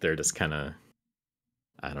 like they're just kind of,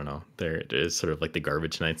 I don't know, they're sort of like the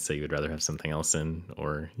garbage nights that you would rather have something else in,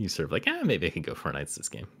 or you sort of like, maybe I could go 4 nights this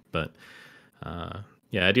game. But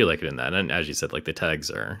yeah, I do like it in that. And as you said, like the tags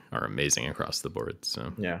are amazing across the board.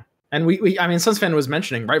 So yeah. And I mean, Sunsfan was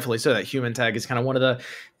mentioning, rightfully so, that human tag is kind of one of the,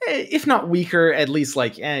 if not weaker, at least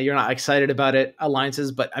like, you're not excited about it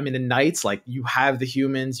alliances. But I mean, in Knights, like you have the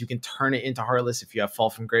humans, you can turn it into Heartless if you have Fall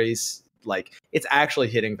from Grace. Like it's actually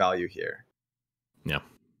hitting value here. Yeah.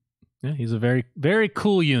 Yeah, he's a very, very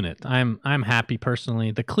cool unit. I'm happy personally.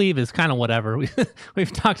 The cleave is kind of whatever.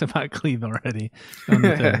 We've talked about cleave already. Don't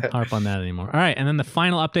need to harp on that anymore. All right, and then the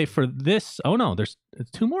final update for this. Oh no, there's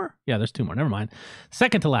 2 more. Yeah, there's 2 more. Never mind.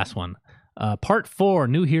 Second to last one. Part 4: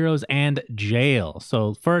 New Heroes and Jail.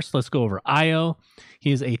 So first, let's go over Io.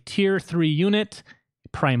 He is a tier 3 unit,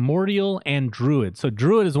 Primordial and Druid. So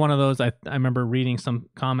Druid is one of those. I remember reading some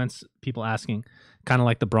comments, people asking, kind of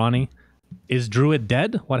like the Brawny. Is Druid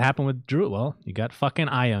dead? What happened with Druid? Well, you got fucking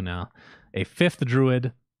Io now. A 5th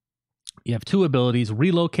Druid. You have 2 abilities,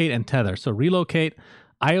 Relocate and Tether. So Relocate,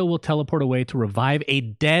 Io will teleport away to revive a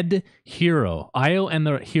dead hero. Io and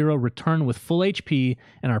the hero return with full HP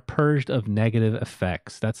and are purged of negative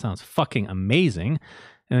effects. That sounds fucking amazing.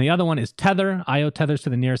 And the other one is Tether. Io tethers to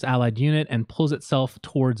the nearest allied unit and pulls itself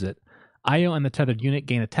towards it. Io and the tethered unit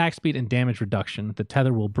gain attack speed and damage reduction. The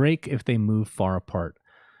tether will break if they move far apart.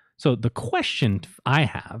 So the question I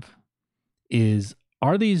have is,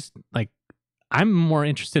 are these, like, I'm more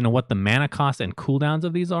interested in what the mana cost and cooldowns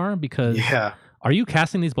of these are, because are you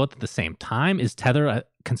casting these both at the same time? Is Tether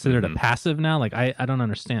considered a passive now? Like, I don't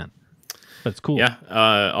understand, but it's cool. Yeah.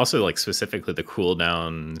 Also, like specifically the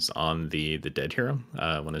cooldowns on the dead hero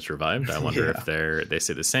when it's revived. I wonder if they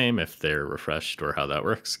stay the same, if they're refreshed, or how that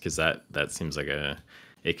works, because that seems like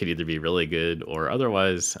it could either be really good or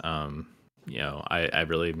otherwise. You know, I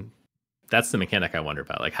really, that's the mechanic I wonder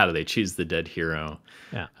about. Like, how do they choose the dead hero?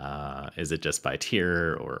 Yeah. Is it just by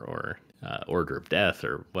tier or order of death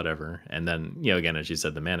or whatever? And then, you know, again, as you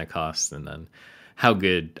said, the mana cost, and then how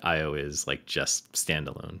good Io is, like, just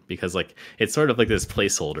standalone, because like it's sort of like this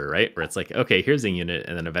placeholder, right? Where it's like, okay, here's a unit,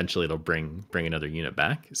 and then eventually it'll bring another unit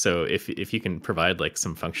back. So if you can provide like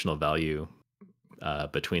some functional value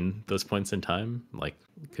between those points in time, like,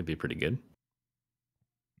 it could be pretty good.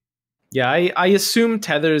 Yeah, I assume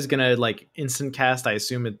Tether is gonna like instant cast. I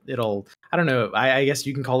assume it'll. I don't know. I guess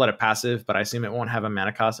you can call that a passive, but I assume it won't have a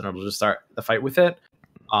mana cost, and it'll just start the fight with it.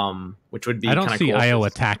 Which would be. I don't see cool. Io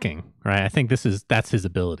attacking, right? I think that's his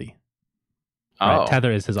ability. Right?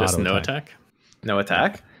 Tether is his just auto no attack. No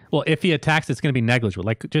attack. Well, if he attacks, it's going to be negligible.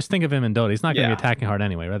 Like, just think of him in Dota. He's not going to be attacking hard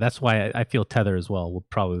anyway, right? That's why I feel Tether as well will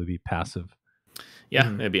probably be passive.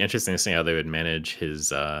 Yeah, it'd be interesting to see how they would manage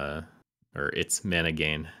his or its mana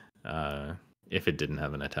gain. If it didn't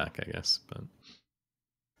have an attack, I guess. But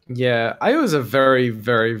yeah, Io is a very,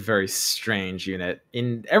 very, very strange unit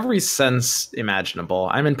in every sense imaginable.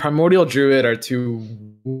 I mean, Primordial Druid are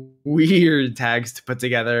 2 weird tags to put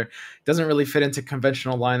together. It doesn't really fit into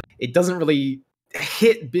conventional line. It doesn't really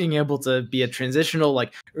hit being able to be a transitional,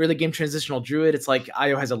 like early game transitional Druid. It's like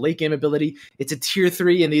Io has a late game ability. It's a tier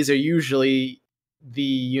 3, and these are usually the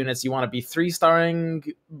units you want to be 3-starring,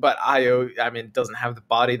 but Io, I mean, doesn't have the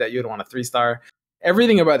body that you'd want to 3-star.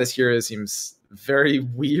 Everything about this hero seems very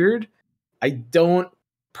weird. I don't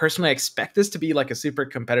personally expect this to be like a super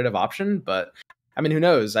competitive option, but I mean, who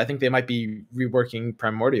knows? I think they might be reworking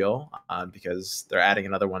Primordial because they're adding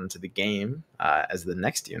another one to the game as the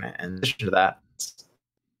next unit. And in addition to that,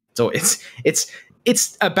 so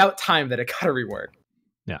it's about time that it got a rework.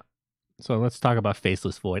 So let's talk about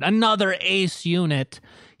Faceless Void. Another ace unit.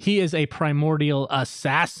 He is a Primordial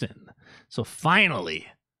Assassin. So finally,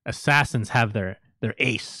 assassins have their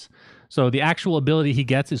ace. So the actual ability he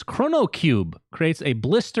gets is Chrono Cube. Creates a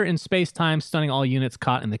blister in space-time, stunning all units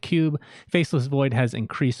caught in the cube. Faceless Void has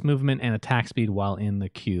increased movement and attack speed while in the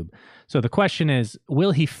cube. So the question is,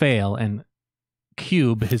 will he fail and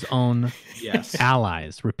cube his own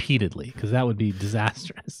allies repeatedly? Because that would be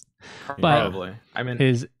disastrous. Probably. But I mean,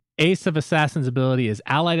 his Ace of Assassin's ability is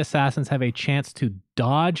allied assassins have a chance to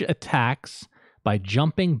dodge attacks by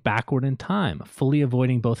jumping backward in time, fully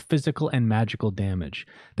avoiding both physical and magical damage.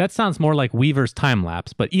 That sounds more like Weaver's time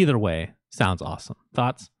lapse, but either way, sounds awesome.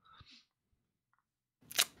 Thoughts?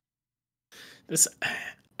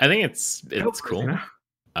 I think it's cool.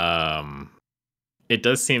 It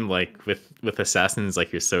does seem like with assassins,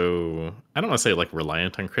 like you're so, I don't want to say like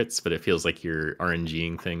reliant on crits, but it feels like you're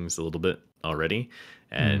RNGing things a little bit already.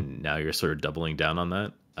 And now you're sort of doubling down on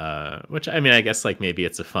that. which I mean, I guess like maybe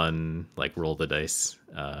it's a fun like roll the dice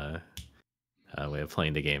way of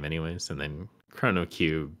playing the game, anyways. And then Chrono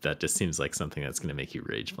Cube, that just seems like something that's going to make you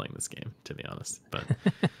rage playing this game, to be honest. But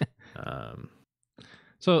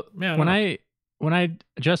so yeah, when I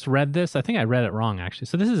just read this, I think I read it wrong actually.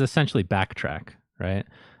 So this is essentially backtrack, right?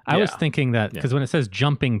 I was thinking that because when it says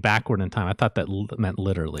jumping backward in time, I thought that meant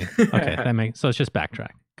literally. Okay, so it's just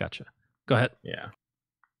backtrack. Gotcha. Go ahead. Yeah.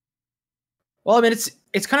 Well, I mean,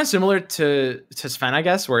 it's kind of similar to Sven, I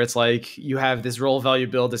guess, where it's like you have this roll value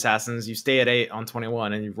build assassins, you stay at 8 on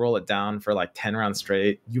 21, and you roll it down for like 10 rounds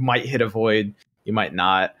straight. You might hit a void, you might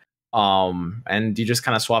not. And you just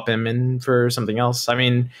kind of swap him in for something else. I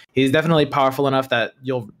mean, he's definitely powerful enough that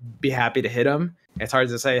you'll be happy to hit him. It's hard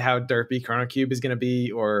to say how derpy Chrono Cube is going to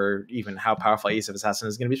be, or even how powerful Ace of Assassin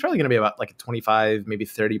is going to be. It's probably going to be about like a 25, maybe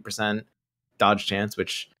 30% dodge chance,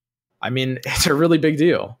 which, I mean, it's a really big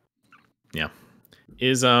deal. Yeah.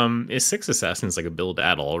 Is 6 Assassins like a build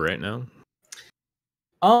at all right now?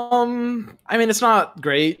 I mean, it's not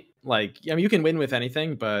great. Like, I mean, you can win with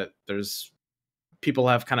anything, but there's people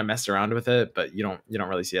have kind of messed around with it, but you don't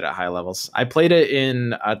really see it at high levels. I played it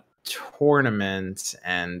in a tournament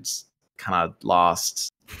and kind of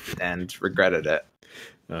lost and regretted it.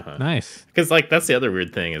 Nice. Because like that's the other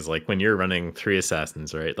weird thing is like when you're running 3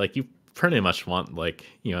 Assassins, right? Like you pretty much want like,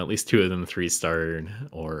 you know, at least 2 of them 3-starred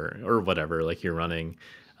or whatever. Like you're running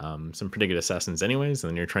some pretty good Assassins anyways,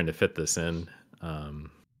 and then you're trying to fit this in.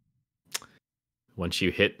 Once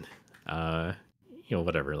you hit you know,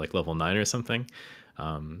 whatever, like level 9 or something.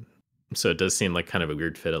 So it does seem like kind of a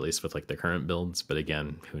weird fit, at least with like the current builds. But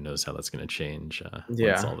again, who knows how that's going to change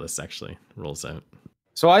once all this actually rolls out.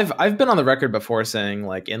 So I've been on the record before saying,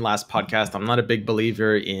 like in last podcast, I'm not a big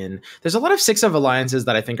believer in. There's a lot of 6 of alliances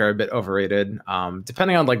that I think are a bit overrated.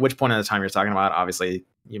 Depending on like which point in the time you're talking about, obviously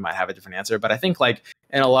you might have a different answer. But I think like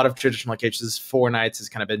in a lot of traditional cases, 4 knights has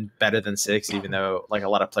kind of been better than 6, even though like a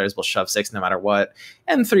lot of players will shove 6 no matter what.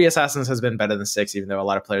 And 3 assassins has been better than 6, even though a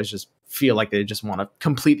lot of players just feel like they just want to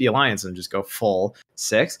complete the alliance and just go full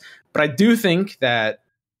 6. But I do think that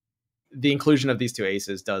the inclusion of these 2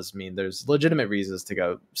 aces does mean there's legitimate reasons to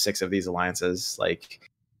go 6 of these alliances.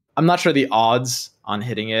 Like, I'm not sure the odds on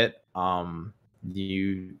hitting it.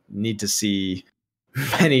 You need to see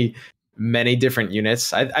many different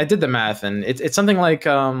units. I did the math, and it's something like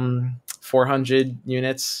 400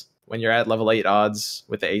 units when you're at level 8 odds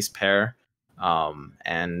with the ace pair,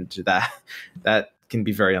 and that can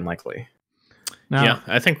be very unlikely. Now, yeah,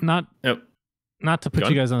 I think not to put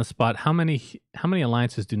you guys on the spot. How many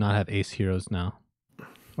alliances do not have ace heroes now,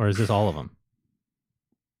 or is this all of them?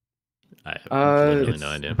 I have really no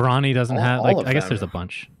idea. Brawny doesn't have. Like, I guess there's a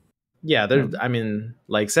bunch. Yeah, I mean,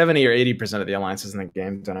 like 70 or 80% of the alliances in the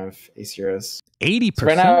game don't have ace heroes. 80%? So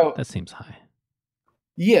right now, that seems high.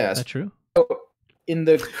 Yes. Is that true? So in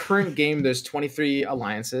the current game, there's 23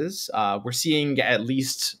 alliances. We're seeing at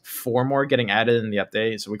least 4 more getting added in the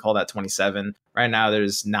update, so we call that 27. Right now,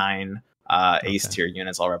 there's 9 ace tier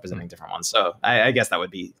units, all representing different ones. So I guess that would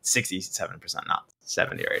be 67%, not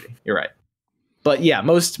 70 or 80. You're right. But yeah,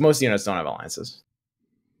 most units don't have alliances.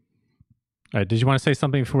 All right. Did you want to say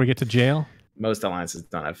something before we get to jail? Most alliances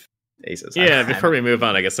don't have aces. Yeah, before we move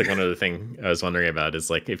on, I guess like one other thing I was wondering about is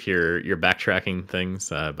like if you're backtracking things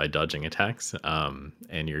by dodging attacks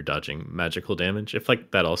and you're dodging magical damage, if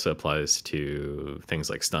like that also applies to things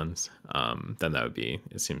like stuns, then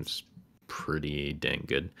it seems pretty dang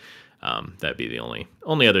good. That'd be the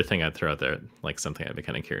only other thing I'd throw out there, like something I'd be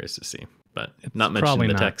kind of curious to see, but it's not mentioned in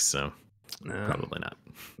the text, so probably not.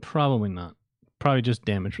 Probably not. Probably just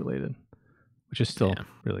damage related, which is still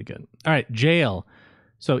really good. All right, jail.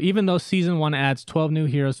 So even though Season 1 adds 12 new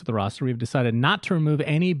heroes to the roster, we've decided not to remove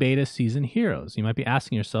any beta season heroes. You might be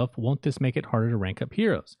asking yourself, won't this make it harder to rank up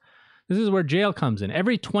heroes? This is where jail comes in.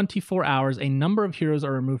 Every 24 hours, a number of heroes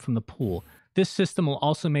are removed from the pool. This system will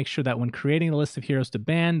also make sure that when creating a list of heroes to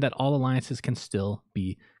ban, that all alliances can still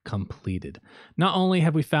be completed. Not only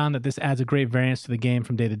have we found that this adds a great variance to the game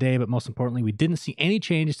from day to day, but most importantly, we didn't see any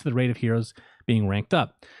changes to the rate of heroes being ranked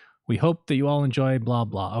up. We hope that you all enjoy blah,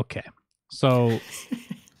 blah. Okay. So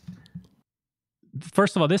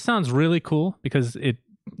first of all, this sounds really cool because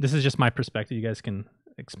this is just my perspective. You guys can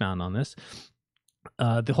expound on this.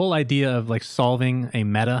 The whole idea of like solving a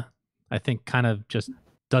meta, I think kind of just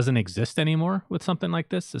doesn't exist anymore with something like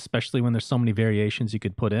this, especially when there's so many variations you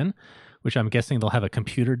could put in, which I'm guessing they'll have a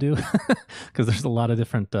computer do because there's a lot of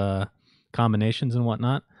different combinations and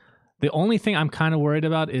whatnot. The only thing I'm kind of worried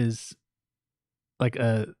about is like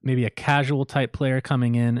maybe a casual type player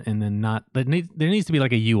coming in and then there needs to be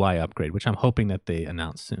like a UI upgrade, which I'm hoping that they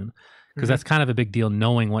announce soon, because that's kind of a big deal,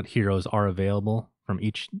 knowing what heroes are available from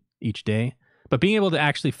each day. But being able to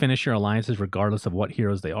actually finish your alliances regardless of what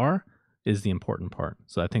heroes they are is the important part.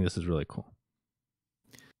 So I think this is really cool.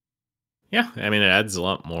 Yeah, I mean, it adds a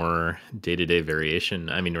lot more day-to-day variation.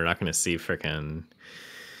 I mean, we're not going to see frickin'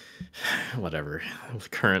 whatever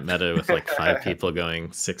current meta with like 5 people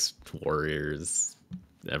going 6 warriors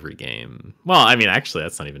every game. Well, I mean, actually,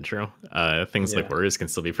 that's not even true. Things like warriors can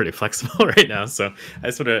still be pretty flexible right now. So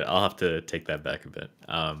I'll have to take that back a bit.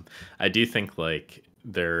 I do think like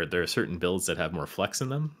there are certain builds that have more flex in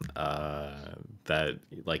them, that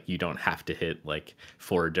like you don't have to hit like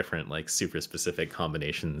 4 different like super specific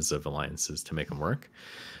combinations of alliances to make them work.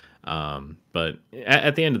 But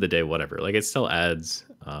at the end of the day, whatever, like it still adds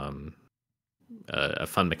a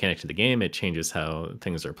fun mechanic to the game. It changes how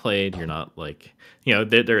things are played. You're not like,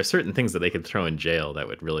 there are certain things that they could throw in jail that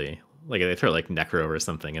would really, like if they throw like Necro or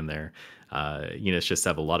something in there, units just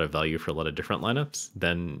have a lot of value for a lot of different lineups.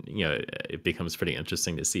 Then, it becomes pretty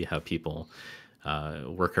interesting to see how people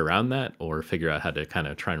work around that or figure out how to kind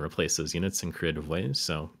of try and replace those units in creative ways.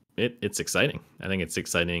 So it's exciting. I think it's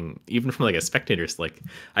exciting even from like a spectator's, like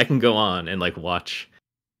I can go on and like watch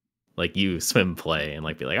like you swim play and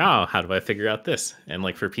like be like, oh, how do I figure out this? And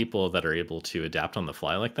like for people that are able to adapt on the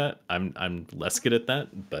fly like that, I'm less good at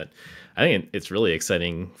that. But I think it's really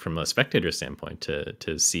exciting from a spectator standpoint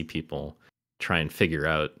to see people try and figure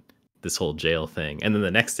out this whole jail thing. And then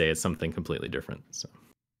the next day it's something completely different. So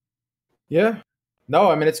yeah. No,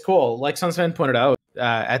 I mean, it's cool. Like Sunsman pointed out,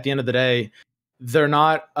 at the end of the day, they're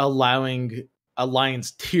not allowing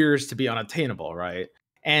alliance tiers to be unattainable, right?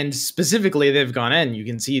 And specifically, they've gone in. You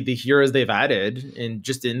can see the heroes they've added in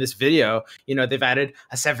this video. They've added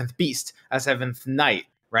a 7th beast, a 7th knight,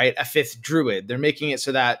 right? A 5th druid. They're making it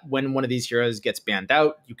so that when one of these heroes gets banned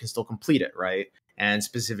out, you can still complete it, right? And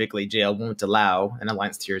specifically, JL won't allow an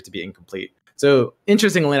alliance tier to be incomplete. So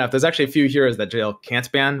interestingly enough, there's actually a few heroes that JL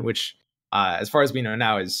can't ban, which, as far as we know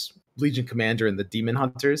now, is Legion Commander and the Demon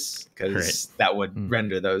Hunters, because that would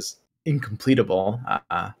render those incompletable,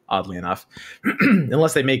 oddly enough,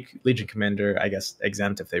 unless they make Legion Commander, I guess,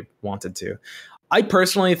 exempt if they wanted to. I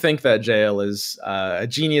personally think that JL is a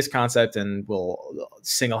genius concept and will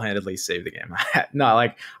single-handedly save the game. No,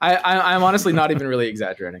 like I'm honestly not even really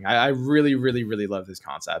exaggerating. I really, really, really love this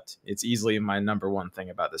concept. It's easily my #1 thing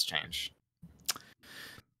about this change.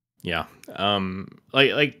 Yeah.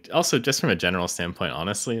 Like also just from a general standpoint,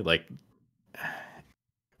 honestly, like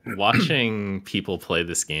watching people play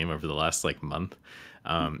this game over the last like month,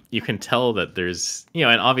 you can tell that there's,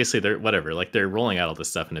 and obviously they're rolling out all this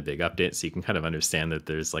stuff in a big update. So you can kind of understand that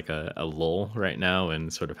there's like a lull right now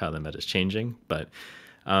and sort of how the meta is changing. But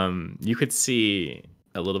you could see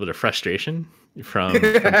a little bit of frustration from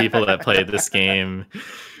people that play this game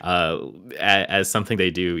as something they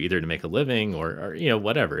do either to make a living or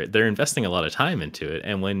whatever. They're investing a lot of time into it,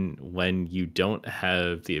 and when you don't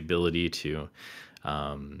have the ability to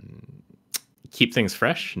keep things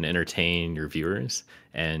fresh and entertain your viewers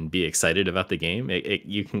and be excited about the game,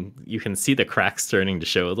 you can see the cracks starting to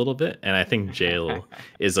show a little bit. And I think jail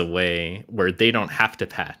is a way where they don't have to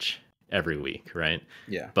patch every week, right?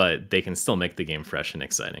 Yeah, but they can still make the game fresh and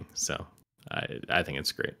exciting. So I think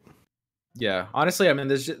it's great. Yeah, honestly, I mean,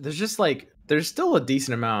 there's still a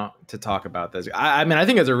decent amount to talk about this. I mean, I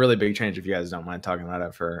think it's a really big change if you guys don't mind talking about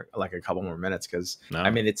it for like a couple more minutes, because I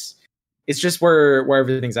mean, it's just where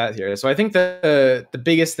everything's at here. So I think the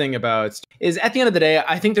biggest thing about is, at the end of the day,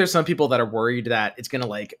 I think there's some people that are worried that it's gonna,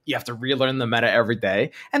 like, you have to relearn the meta every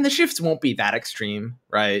day, and the shifts won't be that extreme,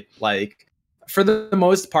 right? Like, for the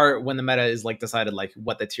most part, when the meta is like decided, like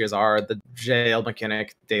what the tiers are, the jail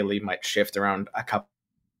mechanic daily might shift around a couple,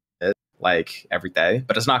 like every day,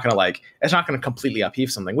 but it's not gonna completely upheave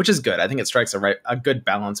something, which is good. I think it strikes a good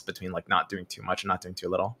balance between like not doing too much and not doing too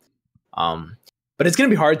little. But it's gonna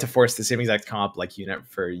be hard to force the same exact comp, like unit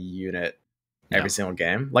for unit every single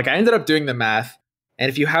game. Like, I ended up doing the math, and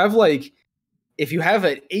if you have an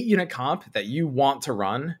 8-unit comp that you want to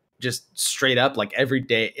run just straight up, like every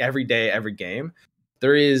day, every game,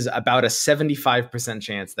 there is about a 75%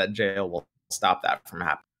 chance that jail will stop that from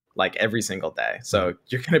happening, like every single day. So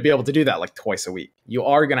you're going to be able to do that like twice a week. You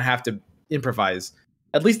are going to have to improvise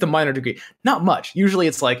at least a minor degree, not much. Usually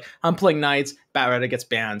it's like, I'm playing knights, Batrata gets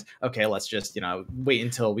banned. Okay, let's just, wait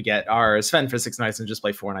until we get our Sven for 6 knights and just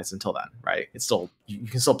play 4 knights until then, right? It's still, you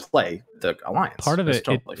can still play the alliance. Part of it,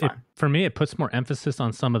 totally fine. For me, it puts more emphasis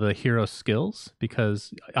on some of the hero skills,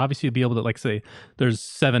 because obviously you'll be able to, like, say there's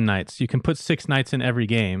 7 knights. You can put 6 knights in every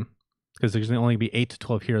game, because there's only be 8 to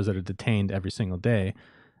 12 heroes that are detained every single day.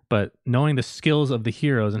 But knowing the skills of the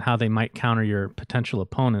heroes and how they might counter your potential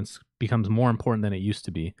opponents becomes more important than it used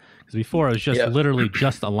to be. Because before, it was just literally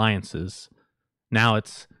just alliances. Now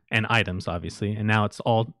it's and items obviously, and now it's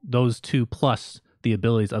all those two plus the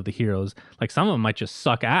abilities of the heroes. Like some of them might just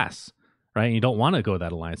suck ass, right? And you don't want to go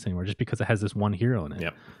that alliance anymore just because it has this one hero in it.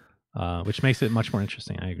 Yep. Which makes it much more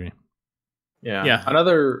interesting. I agree. Yeah.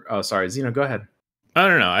 Another. Oh, sorry, Zeno. Go ahead. I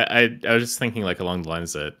don't know. I was just thinking like along the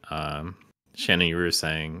lines that Shannon, you were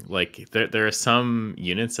saying, like there are some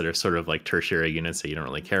units that are sort of like tertiary units that you don't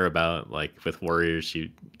really care about. Like with warriors, you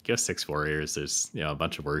go 6 warriors. There's a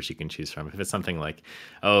bunch of warriors you can choose from. If it's something like,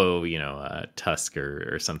 Tusk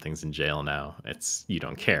or something's in jail now, you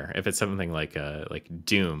don't care. If it's something like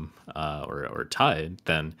Doom or Tide,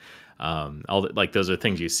 then those are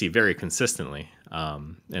things you see very consistently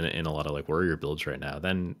in a lot of like warrior builds right now.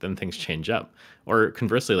 Then things change up. Or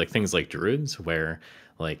conversely, like things like druids, where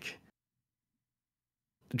like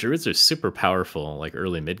druids are super powerful like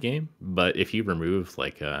early mid game, but if you remove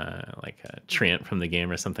like a treant from the game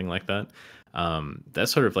or something like that, that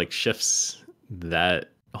sort of like shifts that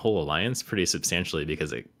whole alliance pretty substantially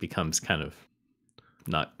because it becomes kind of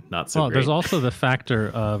not so great. There's also the factor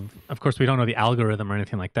of course we don't know the algorithm or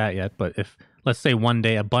anything like that yet, but if let's say one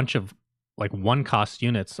day a bunch of like 1-cost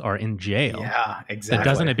units are in jail, yeah, exactly, then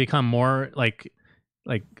doesn't it become more like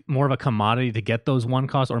more of a commodity to get those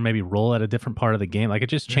 1-cost or maybe roll at a different part of the game? Like it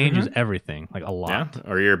just changes everything like a lot.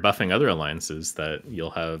 Yeah, or you're buffing other alliances that you'll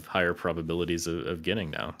have higher probabilities of getting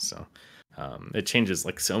now. So it changes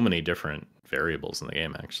like so many different variables in the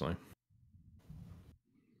game actually.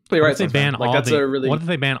 Right, what if they ban what if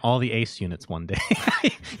they ban all the ace units one day?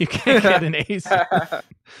 You can't get an ace.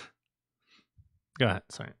 Go ahead,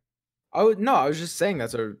 sorry. I was just saying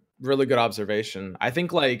that's a really good observation. I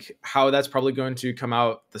think like how that's probably going to come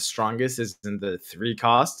out the strongest is in the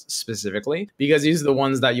 3-cost specifically, because these are the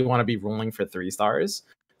ones that you want to be rolling for 3 stars.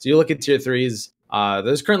 So you look at tier 3s,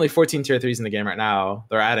 there's currently 14 tier 3s in the game right now.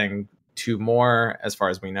 They're adding 2 more as far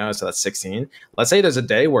as we know, so that's 16. Let's say there's a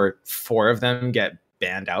day where 4 of them get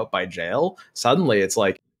banned out by jail. Suddenly it's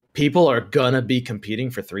like people are gonna be competing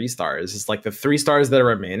for 3 stars. It's like the 3 stars that are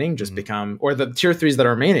remaining just become, or the tier 3s that are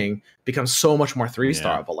remaining become so much more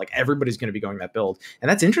 3-star. But like everybody's gonna be going that build, and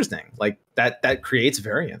that's interesting. Like that creates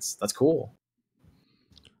variance. That's cool.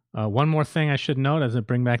 One more thing I should note as I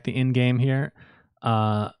bring back the in game here.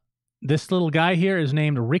 This little guy here is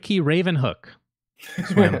named Ricky Ravenhook.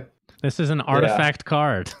 Swim. This is an artifact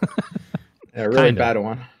card. A really bad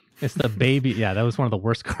one. It's the baby. Yeah, that was one of the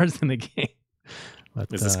worst cards in the game.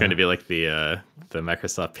 But, is this going to be like the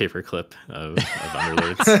Microsoft paperclip of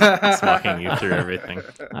Underlords? It's walking you through everything.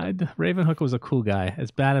 Ravenhook was a cool guy. As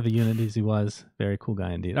bad of a unit as he was, very cool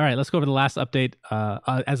guy indeed. All right, let's go over the last update.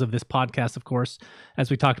 As of this podcast, of course,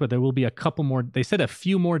 as we talked about, there will be a couple more. They said a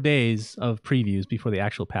few more days of previews before the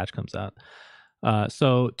actual patch comes out.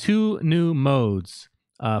 So 2 new modes.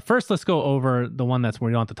 First, let's go over the one that's where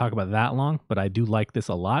we don't have to talk about that long, but I do like this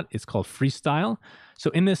a lot. It's called Freestyle. So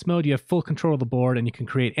in this mode, you have full control of the board and you can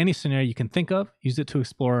create any scenario you can think of, use it to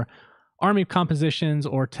explore army compositions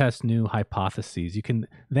or test new hypotheses. You can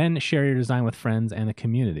then share your design with friends and the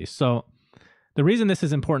community. So the reason this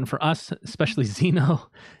is important for us, especially Xeno,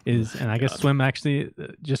 is, and I guess Swim actually,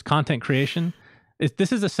 just content creation,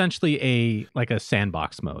 this is essentially a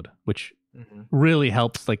sandbox mode, which really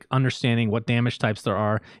helps like understanding what damage types there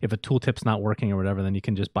are. If a tooltip's not working or whatever, then you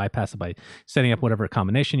can just bypass it by setting up whatever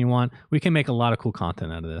combination you want. We can make a lot of cool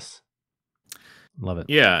content out of this. Love it.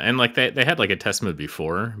 Yeah, and like they had like a test mode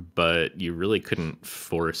before, but you really couldn't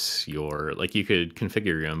force your, like you could configure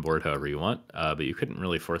your own board however you want, but you couldn't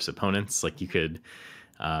really force opponents. Like you could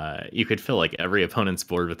fill like every opponent's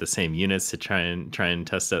board with the same units to try and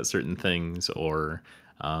test out certain things, or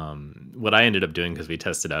what I ended up doing, because we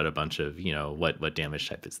tested out a bunch of, what damage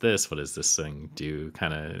type is this, what does this thing do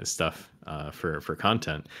kind of stuff for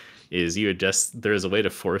content, is there's a way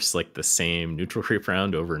to force like the same neutral creep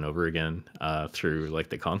round over and over again through like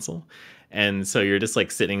the console. And so you're just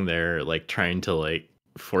like sitting there like trying to like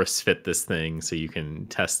force fit this thing so you can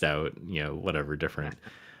test out, whatever different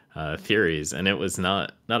theories. And it was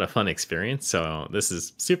not a fun experience. So this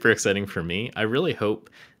is super exciting for me. I really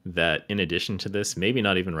hope that in addition to this, maybe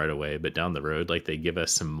not even right away, but down the road, like they give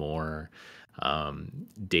us some more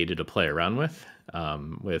data to play around with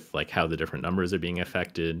like how the different numbers are being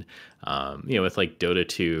affected. With like Dota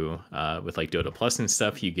 2, with like Dota Plus and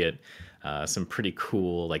stuff, you get some pretty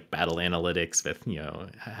cool like battle analytics with,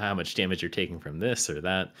 how much damage you're taking from this or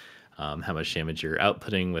that, how much damage you're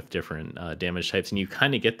outputting with different damage types. And you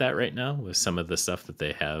kind of get that right now with some of the stuff that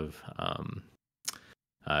they have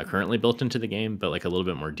currently built into the game, but like a little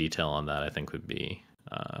bit more detail on that I think would be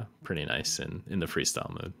pretty nice in the freestyle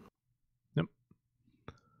mode. Yep.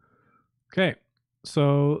 Okay.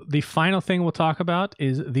 So the final thing we'll talk about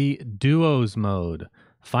is the duos mode.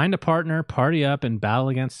 Find a partner, party up, and battle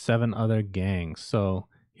against 7 other gangs. So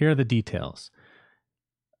here are the details.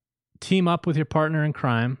 Team up with your partner in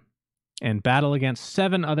crime and battle against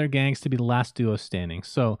 7 other gangs to be the last duo standing.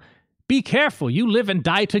 So be careful, you live and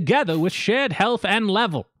die together with shared health and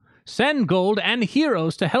level. Send gold and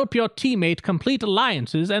heroes to help your teammate complete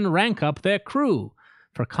alliances and rank up their crew.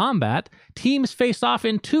 For combat, teams face off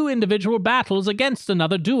in 2 individual battles against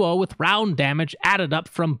another duo with round damage added up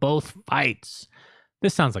from both fights.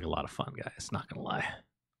 This sounds like a lot of fun, guys, not gonna lie.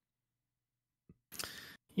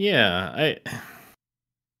 Yeah,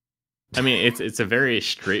 I mean, it's a very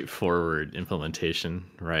straightforward implementation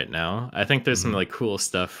right now. I think there's some like cool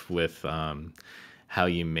stuff with how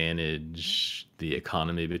you manage the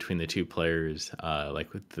economy between the 2 players.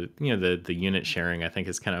 Like with the unit sharing, I think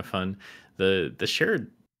is kind of fun. The shared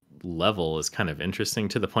level is kind of interesting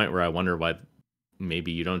to the point where I wonder why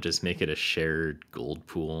maybe you don't just make it a shared gold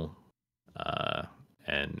pool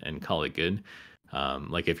and call it good.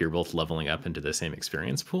 Like if you're both leveling up into the same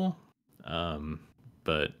experience pool.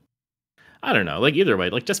 But I don't know, like either way,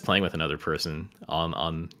 like just playing with another person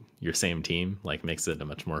on your same team like makes it a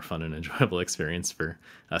much more fun and enjoyable experience for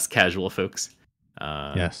us casual folks.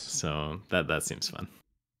 Yes. So that seems fun.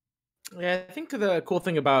 Yeah, I think the cool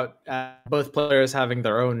thing about both players having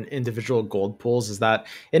their own individual gold pools is that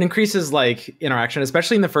it increases like interaction,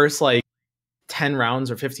 especially in the first like 10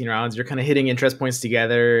 rounds or 15 rounds. You're kind of hitting interest points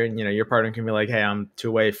together, and your partner can be like, hey, I'm 2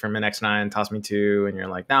 away from an X9, toss me 2, and you're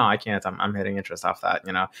like, no, I can't, I'm hitting interest off that.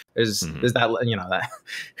 There's that, that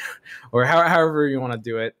or however you want to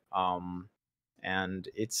do it. And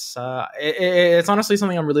it's honestly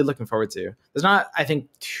something I'm really looking forward to. There's not, I think,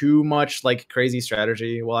 too much like crazy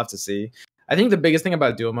strategy. We'll have to see. I think the biggest thing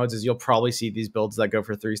about duo modes is you'll probably see these builds that go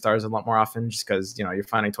for 3 stars a lot more often, just because you're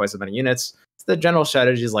finding twice as many units. The general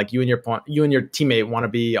strategy is like you and your teammate want to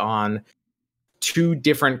be on 2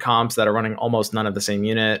 different comps that are running almost none of the same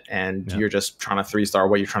unit, and you're just trying to 3-star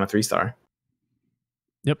what you're trying to 3-star.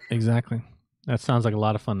 Yep, exactly. That sounds like a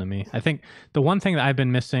lot of fun to me. I think the one thing that I've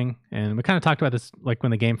been missing, and we kind of talked about this like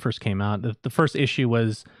when the game first came out, the first issue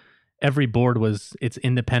was every board was its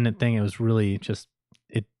independent thing. It was really just,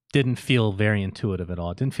 it didn't feel very intuitive at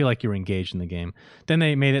all. It didn't feel like you were engaged in the game. Then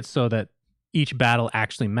they made it so that each battle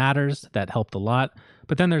actually matters. That helped a lot.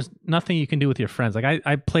 But then there's nothing you can do with your friends. Like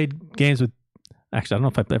I played games with, actually, I don't know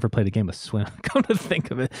if I've ever played a game with Swim. Come to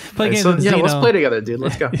think of it. Games with Zeno. Let's play together, dude.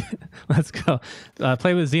 Let's go. Let's go.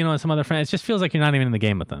 Play with Zeno and some other friends. It just feels like you're not even in the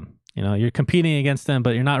game with them. You're competing against them,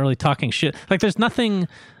 but you're not really talking shit. Like there's nothing.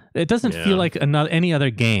 It doesn't feel like any other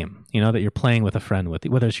game. That you're playing with a friend with,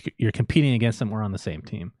 whether you're competing against them or on the same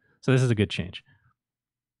team. So this is a good change.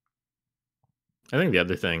 I think the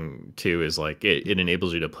other thing too is like it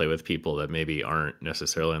enables you to play with people that maybe aren't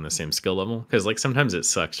necessarily on the same skill level, because like sometimes it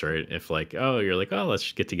sucks, right? If like you're like, oh,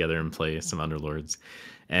 let's get together and play some Underlords,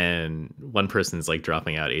 and one person's like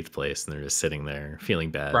dropping out 8th place and they're just sitting there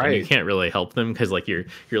feeling bad, right? And you can't really help them because like you're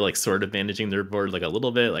like sort of managing their board like a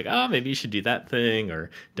little bit, like, oh, maybe you should do that thing, or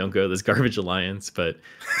don't go to this garbage alliance. But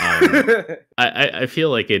I feel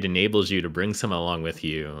like it enables you to bring someone along with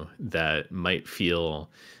you that might feel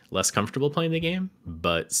less comfortable playing the game,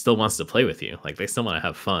 but still wants to play with you. Like they still want to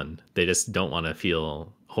have fun. They just don't want to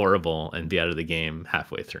feel horrible and be out of the game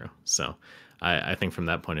halfway through. So I think from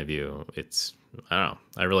that point of view, I don't know.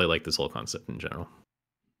 I really like this whole concept in general.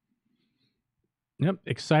 Yep.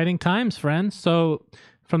 Exciting times, friends. So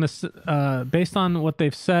from this, based on what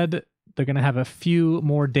they've said, they're going to have a few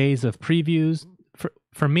more days of previews.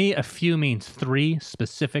 For me, a few means 3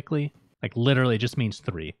 specifically. Like literally just means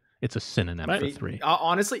 3. It's a synonym for 3.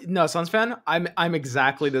 Honestly, no, Suns fan, I'm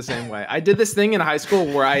exactly the same way. I did this thing in high school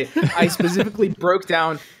where I specifically broke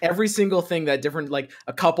down every single thing that different, like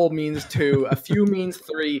a couple means 2, a few means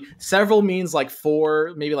 3, several means like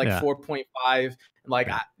 4, maybe like 4.5. Like,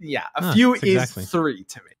 a few is 3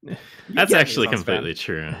 to me. That's actually completely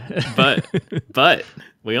true. But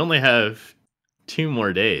we only have 2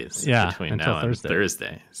 more days between now and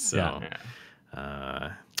Thursday. So,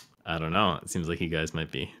 I don't know. It seems like you guys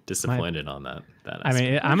might be disappointed on that. I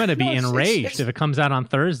mean, I'm going to be enraged if it comes out on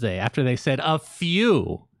Thursday after they said a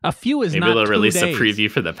few. A few is maybe not 2 days. Maybe they'll release a preview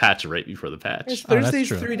for the patch right before the patch. Thursday's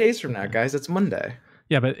 3 days from now, guys. It's Monday.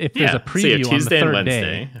 Yeah, but if there's a preview so Tuesday on the and third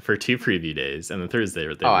Wednesday day, for 2 preview days, and the Thursday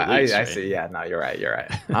or I see. Yeah, no, you're right.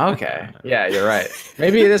 Okay. Yeah, you're right.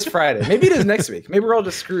 Maybe it is Friday. Maybe it is next week. Maybe we're all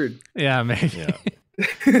just screwed. Yeah, maybe.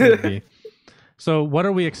 Maybe. So what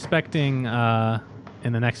are we expecting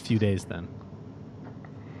in the next few days then?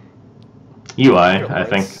 UI, I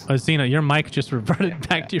think. Oh, Zeno, your mic just reverted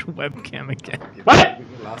back to your webcam again. What?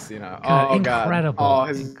 We lost Zeno. God, Oh incredible. God.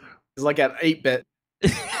 Oh, he's like at 8-bit.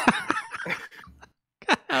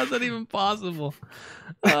 How's that even possible?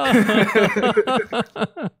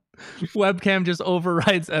 Webcam just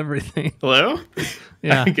overrides everything. Hello?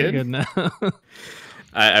 Yeah, Good? good now.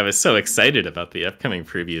 I was so excited about the upcoming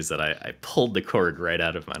previews that I pulled the cord right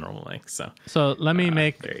out of my normal mic. So let me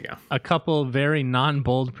make there you go. a couple very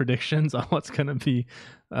non-bold predictions on what's going to be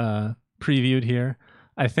previewed here.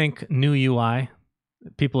 I think new UI.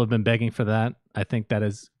 People have been begging for that. I think that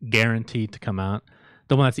is guaranteed to come out.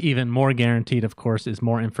 The one that's even more guaranteed, of course, is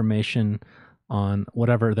more information on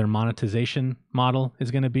whatever their monetization model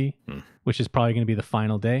is going to be, which is probably going to be the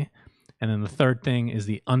final day. And then the third thing is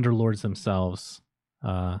the Underlords themselves.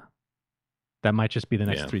 That might just be the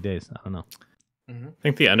next 3 days. I don't know. I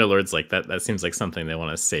think the Underlords, like that seems like something they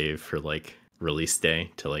want to save for like release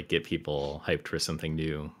day to like get people hyped for something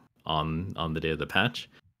new on the day of the patch.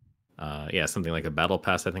 Something like a battle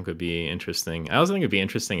pass I think would be interesting. I also think it'd be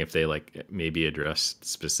interesting if they like maybe addressed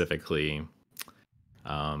specifically.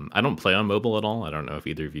 I don't play on mobile at all. I don't know if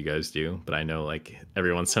either of you guys do, but I know like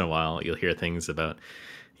every once in a while you'll hear things about,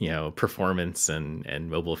 performance and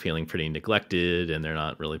mobile feeling pretty neglected, and they're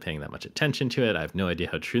not really paying that much attention to it. I have no idea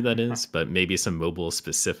how true that is, but maybe some mobile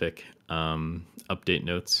specific update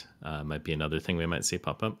notes might be another thing we might see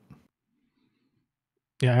pop up.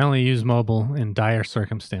 Yeah, I only use mobile in dire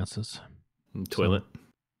circumstances. Toilet.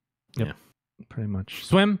 So, yep, pretty much.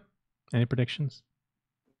 Swim. Any predictions?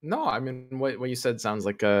 No, I mean what you said sounds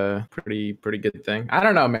like a pretty good thing. I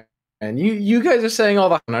don't know, man. And you guys are saying all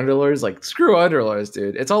the Underlords, like screw Underlords,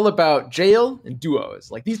 dude. It's all about jail and duos.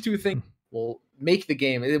 Like these two things will make the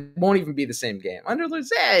game. It won't even be the same game. Underlords,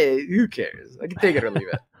 hey, who cares? I can take it or leave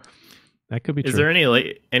it. That could be true. Is there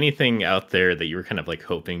anything out there that you were kind of like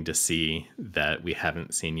hoping to see that we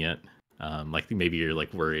haven't seen yet? Like maybe you're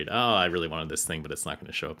like worried, oh, I really wanted this thing, but it's not going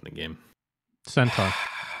to show up in the game. Centaur.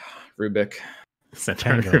 Rubik.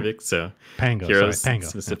 Centaur and Rubik. So Pango. Heroes Pango.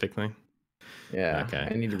 specifically. Yeah. Okay.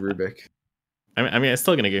 I need a Rubik. I mean, I'm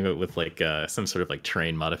still going to go with like some sort of like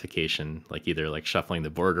terrain modification, like either like shuffling the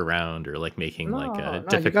board around or like making like a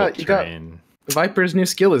difficult terrain. Viper's new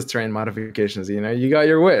skill is terrain modifications. You got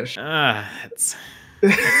your wish. That's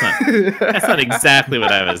not exactly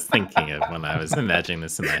what I was thinking of when I was imagining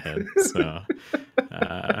this in my head. So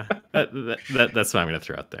that's what I'm going to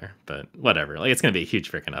throw out there. But whatever, like it's going to be a huge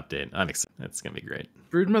freaking update. I'm excited. It's going to be great.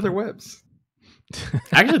 Broodmother webs.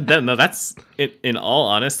 Actually, no. That's it. In all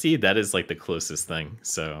honesty, that is like the closest thing.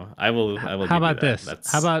 So I will. How about this?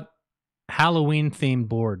 How about Halloween themed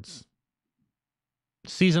boards?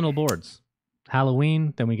 Seasonal boards.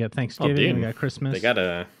 Halloween, then we got Thanksgiving, then we got Christmas. They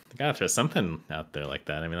gotta throw something out there like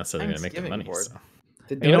that. I mean, that's how they're gonna make the money. So.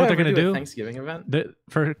 Did you know what they're gonna do? A Thanksgiving event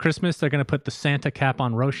for Christmas. They're gonna put the Santa cap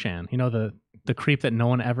on Roshan. You know the creep that no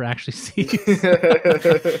one ever actually sees.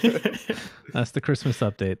 That's the Christmas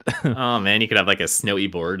update. Oh man, you could have like a snowy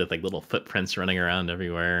board with like little footprints running around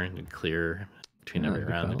everywhere and clear between every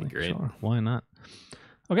round. That'd be great. Sure. Why not?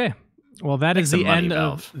 Okay, well that is the end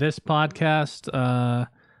of this podcast.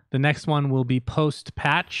 The next one will be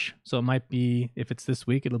post-patch, so it might be, if it's this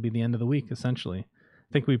week, it'll be the end of the week, essentially.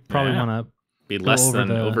 I think we probably want to be less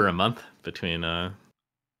than over a month between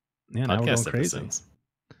podcast episodes.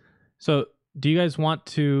 So do you guys want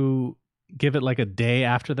to give it like a day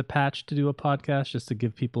after the patch to do a podcast, just to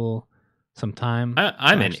give people some time?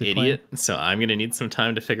 I'm an idiot, so I'm going to need some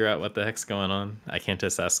time to figure out what the heck's going on. I can't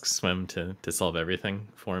just ask Swim to solve everything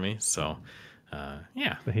for me, so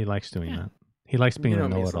yeah. But he likes doing that. He likes being a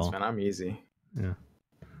know-it-all. Man, I'm easy. Yeah,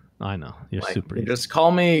 I know you're super easy. Just call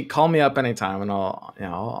me up anytime, and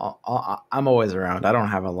I'm always around. I don't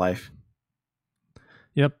have a life.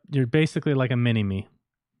 Yep, you're basically like a mini me,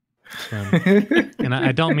 and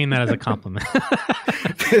I don't mean that as a compliment.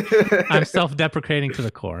 I'm self-deprecating to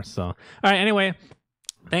the core. So, all right. Anyway,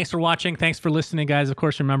 thanks for watching. Thanks for listening, guys. Of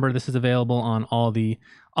course, remember this is available on all the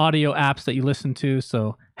audio apps that you listen to.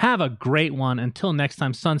 So have a great one. Until next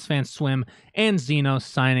time, Suns fans, Swim, and Zeno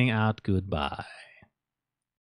signing out. Goodbye.